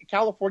because like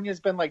California's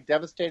been like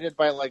devastated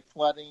by like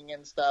flooding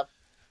and stuff,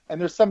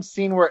 and there's some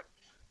scene where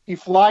he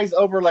flies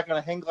over like on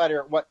a hang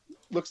glider at what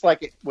looks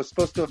like it was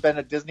supposed to have been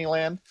a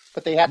Disneyland,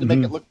 but they had to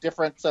make it look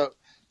different so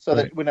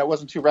that when it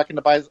wasn't too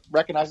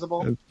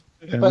recognizable. And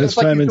but it's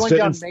like you're going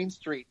down Main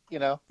Street, you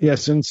know.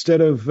 Yes,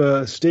 instead of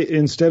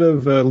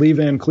Lee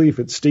Van Cleef,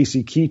 it's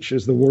Stacy Keach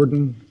as the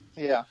warden.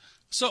 Yeah.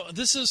 So let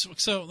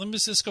me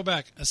just go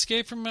back.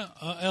 Escape from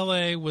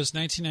L.A. was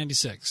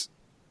 1996.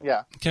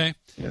 Yeah. Okay.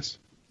 Yes.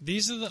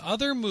 These are the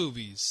other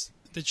movies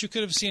that you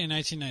could have seen in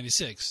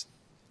 1996.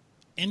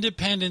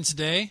 Independence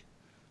Day.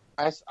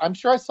 I'm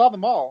sure I saw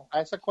them all.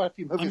 I saw quite a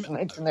few movies in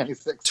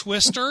 1996.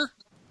 Twister.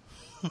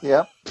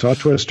 Yeah. Saw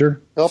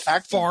Twister. Bill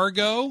Paxton.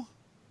 Fargo.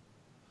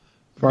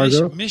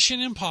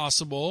 Mission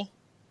Impossible.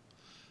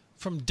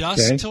 From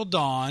Dusk Till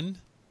Dawn.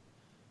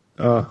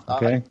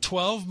 Okay.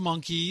 12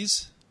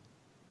 Monkeys.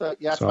 So,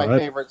 yeah, that's my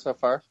favorite so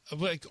far.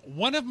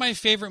 One of my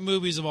favorite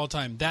movies of all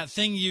time, That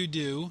Thing You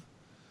Do.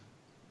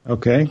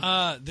 Okay.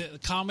 The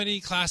comedy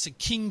classic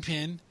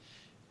Kingpin,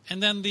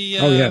 and then the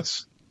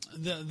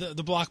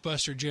the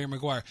blockbuster Jerry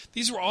Maguire.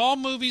 These were all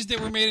movies that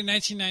were made in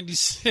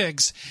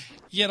 1996.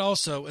 Yet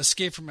also,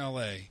 Escape from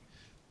L.A.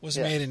 was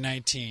made in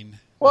 1996.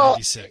 Well,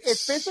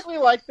 it's basically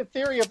like the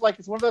theory of like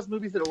it's one of those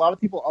movies that a lot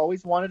of people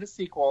always wanted a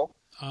sequel,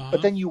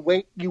 but then you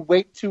wait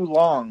too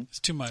long. It's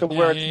too much. To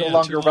where it's no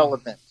longer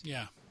relevant.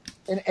 Yeah.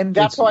 And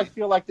that's how I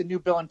feel like the new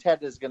Bill and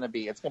Ted is going to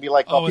be. It's going to be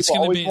like, people always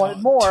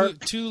wanted more.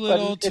 Too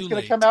little, but it's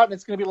going to come out and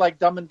it's going to be like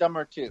Dumb and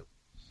Dumber 2.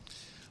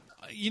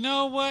 You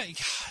know what?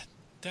 God,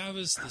 that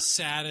was the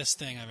saddest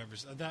thing I've ever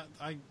seen.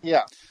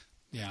 Yeah.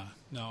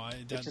 No,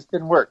 it just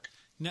didn't work.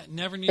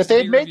 Never needs if to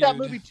be they'd made reviewed. that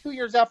movie 2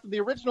 years after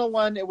the original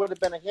one, it would have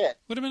been a hit.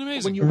 Would have been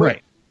amazing. When you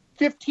wait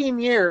 15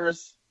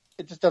 years,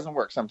 it just doesn't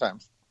work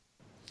sometimes.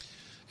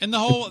 And the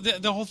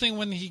whole thing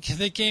when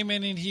they came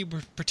in and he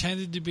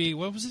pretended to be,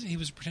 what was it? He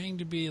was pretending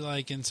to be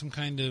like in some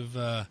kind of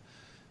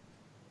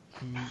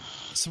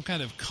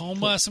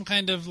coma, some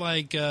kind of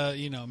like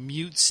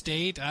mute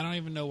state. I don't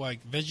even know,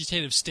 like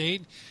vegetative state.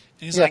 And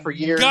he's like, for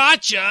years.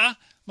 Gotcha. I'm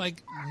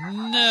like,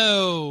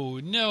 no,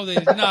 they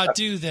did not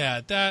do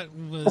that. That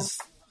was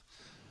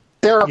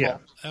terrible. Yeah.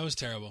 That was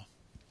terrible.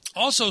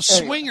 Also,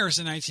 Swingers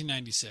in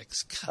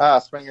 1996.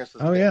 Swingers.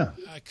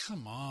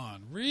 Come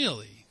on,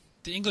 really?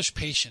 The English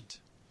Patient.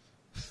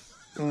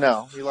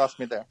 No, you lost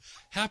me there.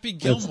 Happy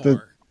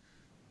Gilmore.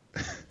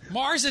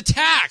 Mars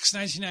Attacks,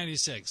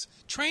 1996.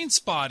 Train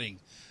Spotting.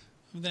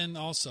 And then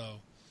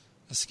also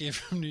Escape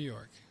from New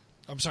York.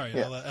 I'm sorry,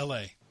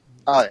 L.A.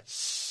 Oh,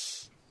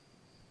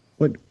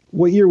 yeah.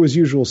 What year was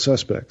Usual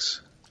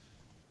Suspects?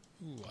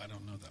 Ooh, I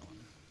don't know that one.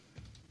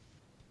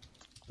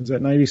 Was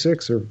that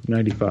 96 or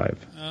 95?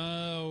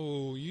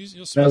 Oh,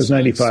 Usual Suspects. That was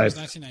 95. Was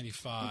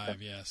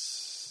 1995,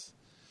 yes.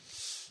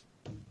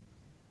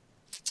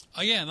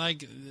 Again,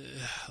 like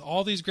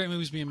all these great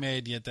movies being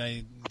made, yet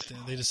they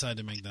decide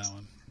to make that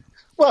one.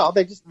 Well,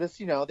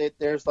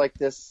 there's like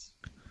these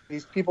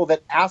people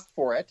that asked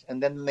for it,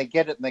 and then they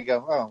get it, and they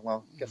go, "Oh,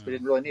 well, guess we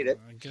didn't really need it."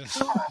 I guess.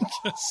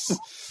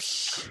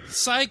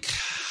 Psych.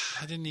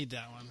 I didn't need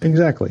that one.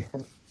 Exactly.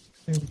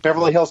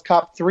 Beverly Hills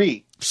Cop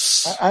 3,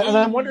 and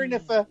I'm wondering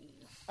if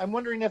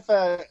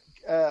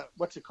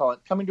what's it called?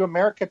 Coming to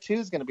America 2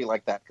 is going to be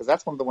like that because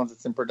that's one of the ones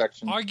that's in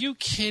production. Are you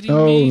kidding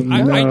me?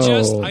 I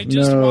just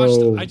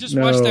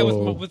watched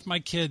that with my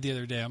kid the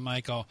other day. I'm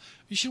like, oh,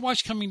 you should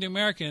watch Coming to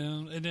America,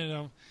 and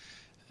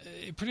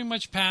it pretty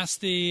much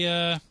passed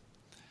the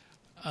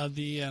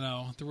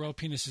royal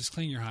penis is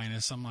clean, Your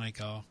Highness. I'm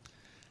like, oh,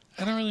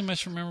 I don't really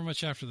remember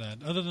much after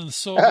that, other than the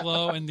So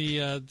Glow and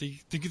the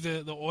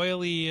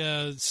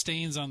oily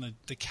stains on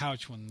the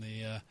couch when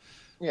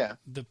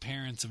the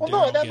parents of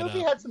Daryl that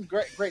movie had some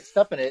great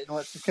stuff in it, and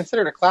it's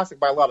considered a classic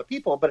by a lot of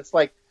people. But it's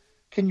like,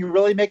 can you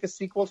really make a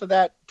sequel to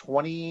that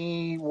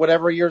 20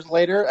 whatever years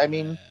later? I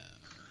mean,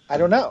 I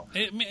don't know.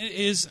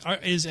 Is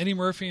Eddie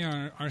Murphy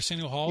and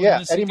Arsenio Hall?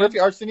 Yeah, Eddie Murphy,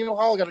 Arsenio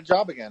Hall got a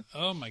job again.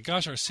 Oh my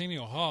gosh,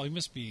 Arsenio Hall! He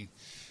must be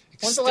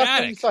ecstatic. When's the last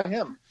time you saw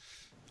him?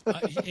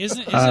 He's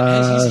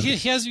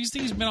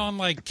been on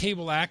like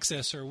cable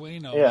access or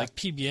like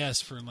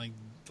PBS for like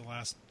the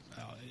last.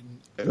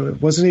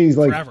 Wasn't he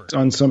like forever.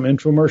 On some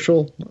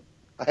infomercial?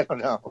 I don't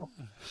know.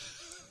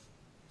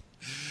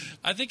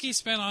 I think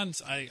he's been on.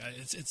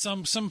 It's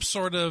some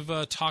sort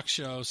of talk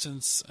show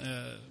since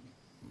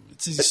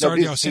he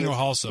started Arsenio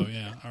Hall. So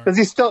yeah. Right. Does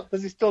he still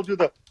do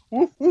the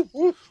whoop whoop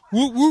whoop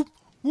whoop whoop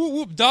whoop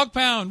whoop dog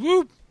pound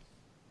whoop?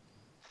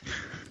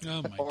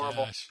 Oh my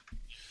Horrible. gosh.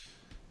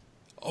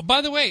 Oh,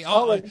 by the way,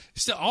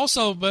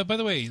 also, by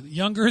the way,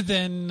 younger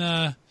than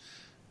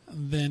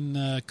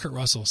Kurt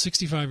Russell,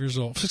 64 years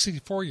old.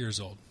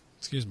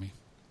 Excuse me.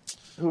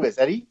 Who is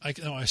Eddie?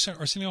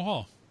 Arsenio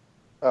Hall.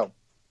 Oh,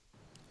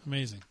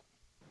 amazing.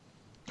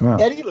 Wow.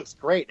 Eddie looks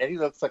great. Eddie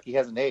looks like he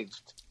hasn't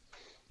aged.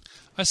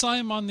 I saw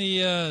him on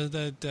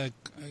the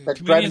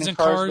Comedians in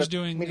Cars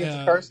doing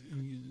Cars?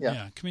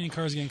 Comedian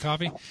Cars getting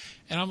coffee,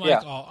 and I'm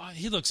like, oh,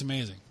 he looks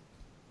amazing.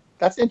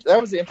 That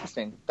was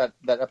interesting, that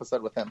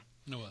episode with him.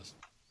 It was.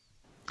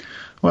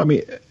 Well, I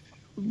mean,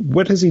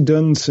 what has he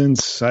done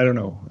since? I don't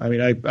know. I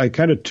mean, I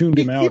kind of tuned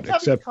him out.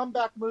 Except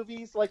comeback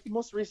movies. Like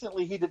most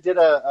recently, he did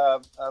a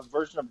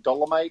version of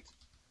Dolomite,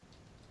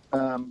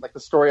 like the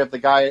story of the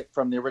guy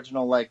from the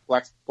original like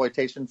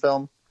blaxploitation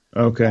film.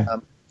 Okay.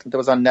 That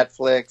was on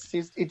Netflix.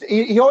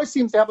 He always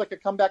seems to have like a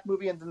comeback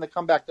movie, and then the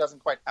comeback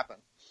doesn't quite happen.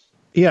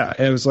 Yeah,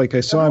 it was like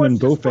I saw him in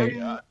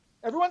Bowfinger.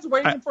 Everyone's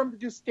waiting for him to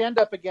do stand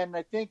up again.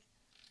 And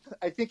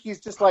I think he's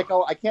just like,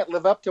 oh, I can't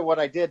live up to what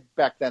I did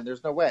back then.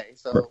 There's no way.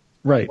 So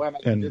right. Why am I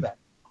going to do that?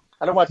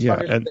 I don't want to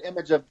tarnish the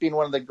image of being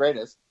one of the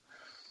greatest.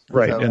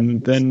 Right, so,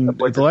 and then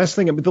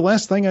the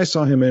last thing I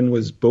saw him in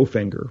was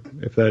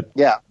Bowfinger. If that.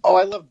 Yeah. Oh,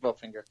 I loved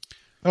Bowfinger.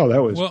 Oh,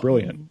 that was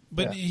brilliant.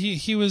 But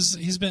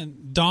he's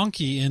been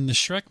Donkey in the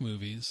Shrek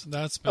movies.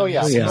 That's been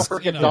Don't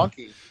forget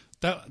Donkey.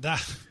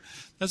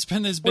 That's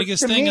been his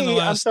biggest thing in the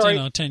last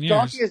 10 years.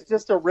 Donkey is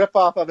just a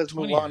ripoff of his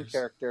Mulan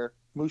character,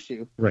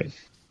 Mushu. Right.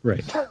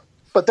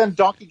 But then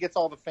Donkey gets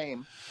all the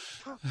fame.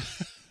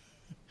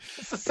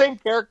 It's the same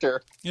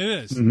character. It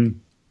is. Mm-hmm.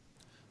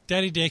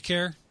 Daddy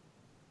Daycare.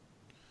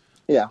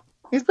 Yeah.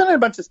 He's been in a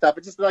bunch of stuff.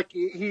 It's just like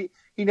he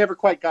never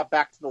quite got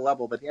back to the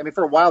level. But I mean,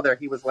 for a while there,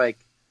 he was like,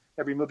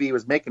 every movie he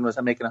was making was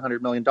making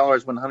 $100 million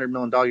when $100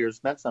 million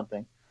meant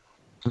something.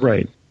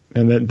 Right.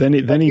 And then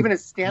even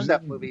his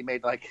stand-up movie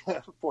made like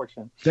a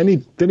fortune. Then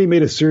he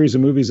made a series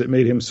of movies that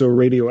made him so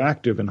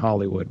radioactive in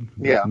Hollywood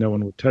that no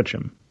one would touch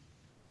him.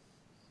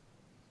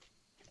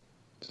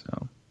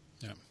 So.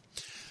 Yeah.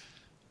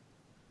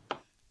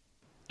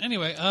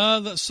 Anyway,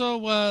 so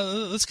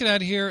let's get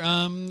out of here.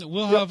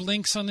 We'll have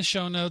links on the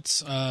show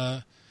notes.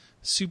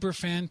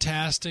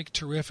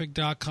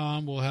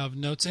 Superfantasticterrific.com. We'll have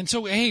notes. And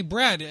so, hey,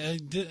 Brad,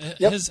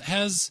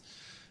 has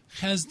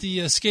the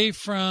Escape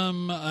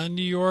from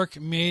New York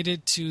made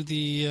it to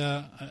the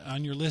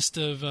on your list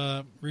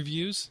of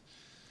reviews?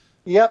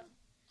 Yep.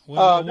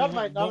 Not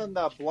on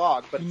the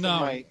blog, but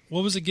no.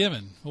 What was it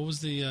given? What was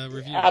the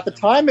review? At the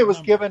time, it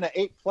was given an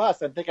 8+. I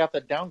think I have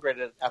to downgrade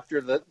it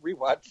after the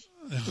rewatch.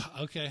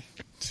 Okay.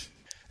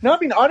 No, I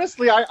mean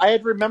honestly, I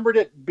had remembered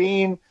it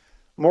being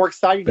more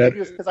exciting. Maybe it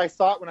was because I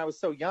saw it when I was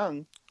so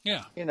young.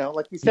 Yeah. You know,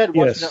 like you said,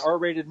 watching an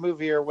R-rated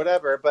movie or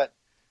whatever. But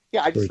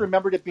yeah, I just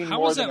remembered it being more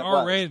than it was. How was that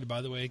R-rated,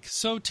 by the way?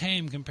 So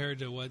tame compared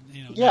to what,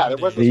 you know. Yeah, there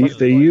was.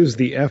 They used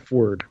the F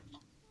word.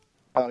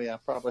 Oh yeah,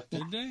 probably.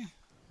 Did they?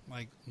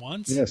 Like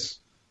once? Yes.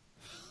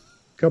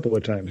 A couple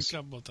of times.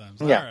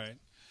 Yeah. All right.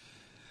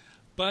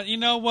 But you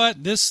know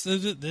what? This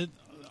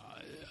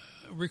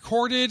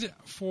recorded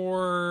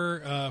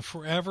for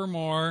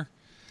forevermore.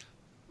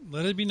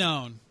 Let it be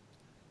known.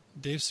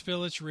 Dave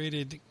Spillage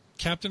rated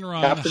Captain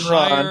Ron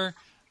higher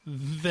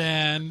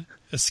than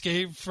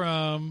Escape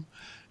from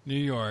New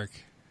York.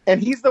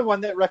 And he's the one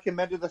that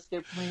recommended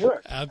Escape from New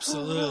York.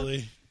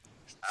 Absolutely.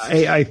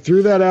 I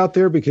threw that out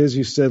there because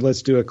you said,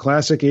 let's do a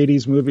classic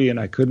 80s movie, and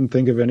I couldn't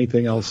think of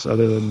anything else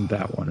other than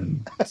that one.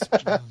 And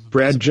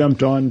Brad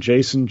jumped on.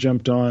 Jason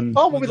jumped on.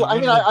 Oh, one of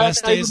the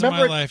best days of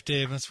my life,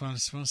 Dave. That's what I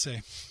just want to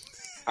say.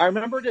 I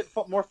remembered it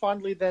more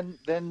fondly than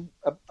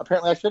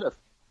apparently I should have.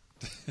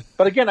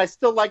 But again, I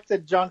still like the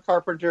John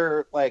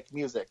Carpenter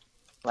music.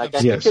 I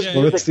think his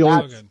music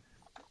adds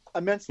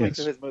immensely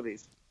to his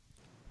movies.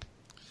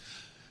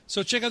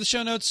 So check out the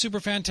show notes,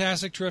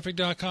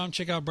 superfantasticterrific.com.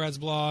 Check out Brad's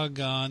blog.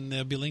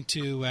 They'll be linked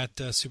to at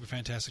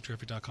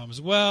superfantasticterrific.com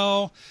as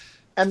well.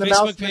 And the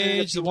Facebook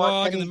page, the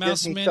blog, and the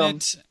Mouse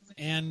Minute.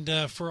 And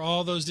for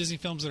all those Disney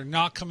films that are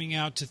not coming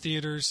out to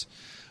theaters,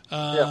 is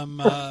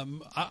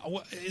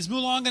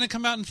Mulan going to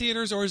come out in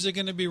theaters, or is it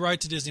going to be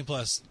right to Disney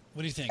Plus?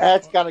 What do you think?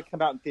 It's got to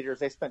come out in theaters.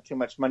 They spent too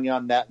much money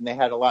on that, and they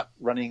had a lot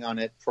running on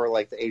it for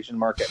the Asian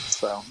market.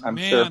 So I'm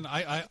sure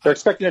they're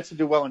expecting it to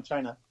do well in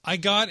China. I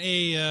got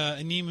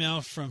an email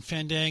from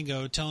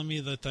Fandango telling me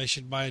that I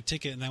should buy a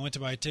ticket, and I went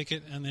to buy a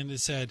ticket, and then it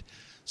said,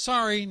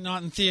 "Sorry,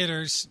 not in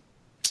theaters."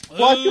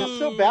 Well, I feel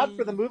so bad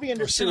for the movie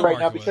industry right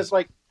now because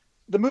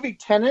the movie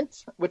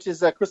Tenet, which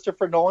is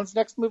Christopher Nolan's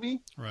next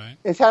movie, right?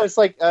 It's had its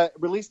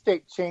release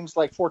date changed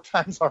 4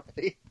 times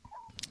already.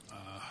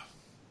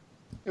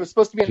 It was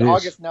supposed to be in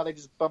August. Now they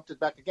just bumped it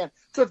back again.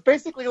 So it's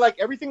basically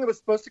everything that was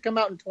supposed to come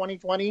out in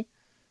 2020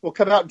 will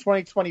come out in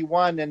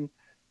 2021. And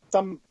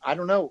I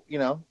don't know,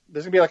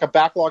 there's going to be a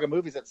backlog of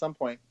movies at some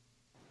point.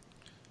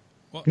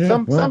 Well,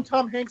 some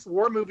Tom Hanks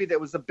war movie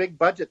that was a big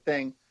budget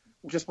thing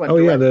just went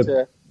the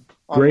to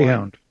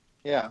Greyhound.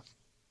 Yeah.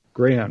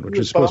 Greyhound, which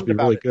is supposed to be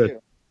really good.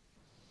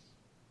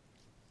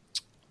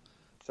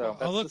 So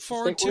I'll look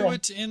forward to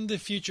it in the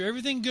future.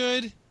 Everything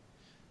good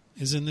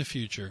is in the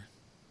future.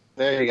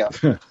 There you go.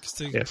 Because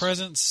the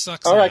present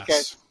sucks. All right,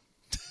 guys.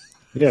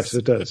 Yes,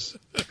 it does.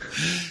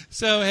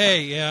 So,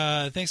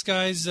 hey, thanks,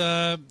 guys.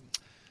 And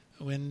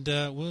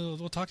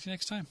we'll talk to you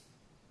next time.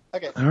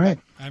 Okay. All right.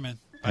 All right, man.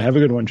 Bye. Have a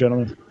good one,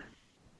 gentlemen.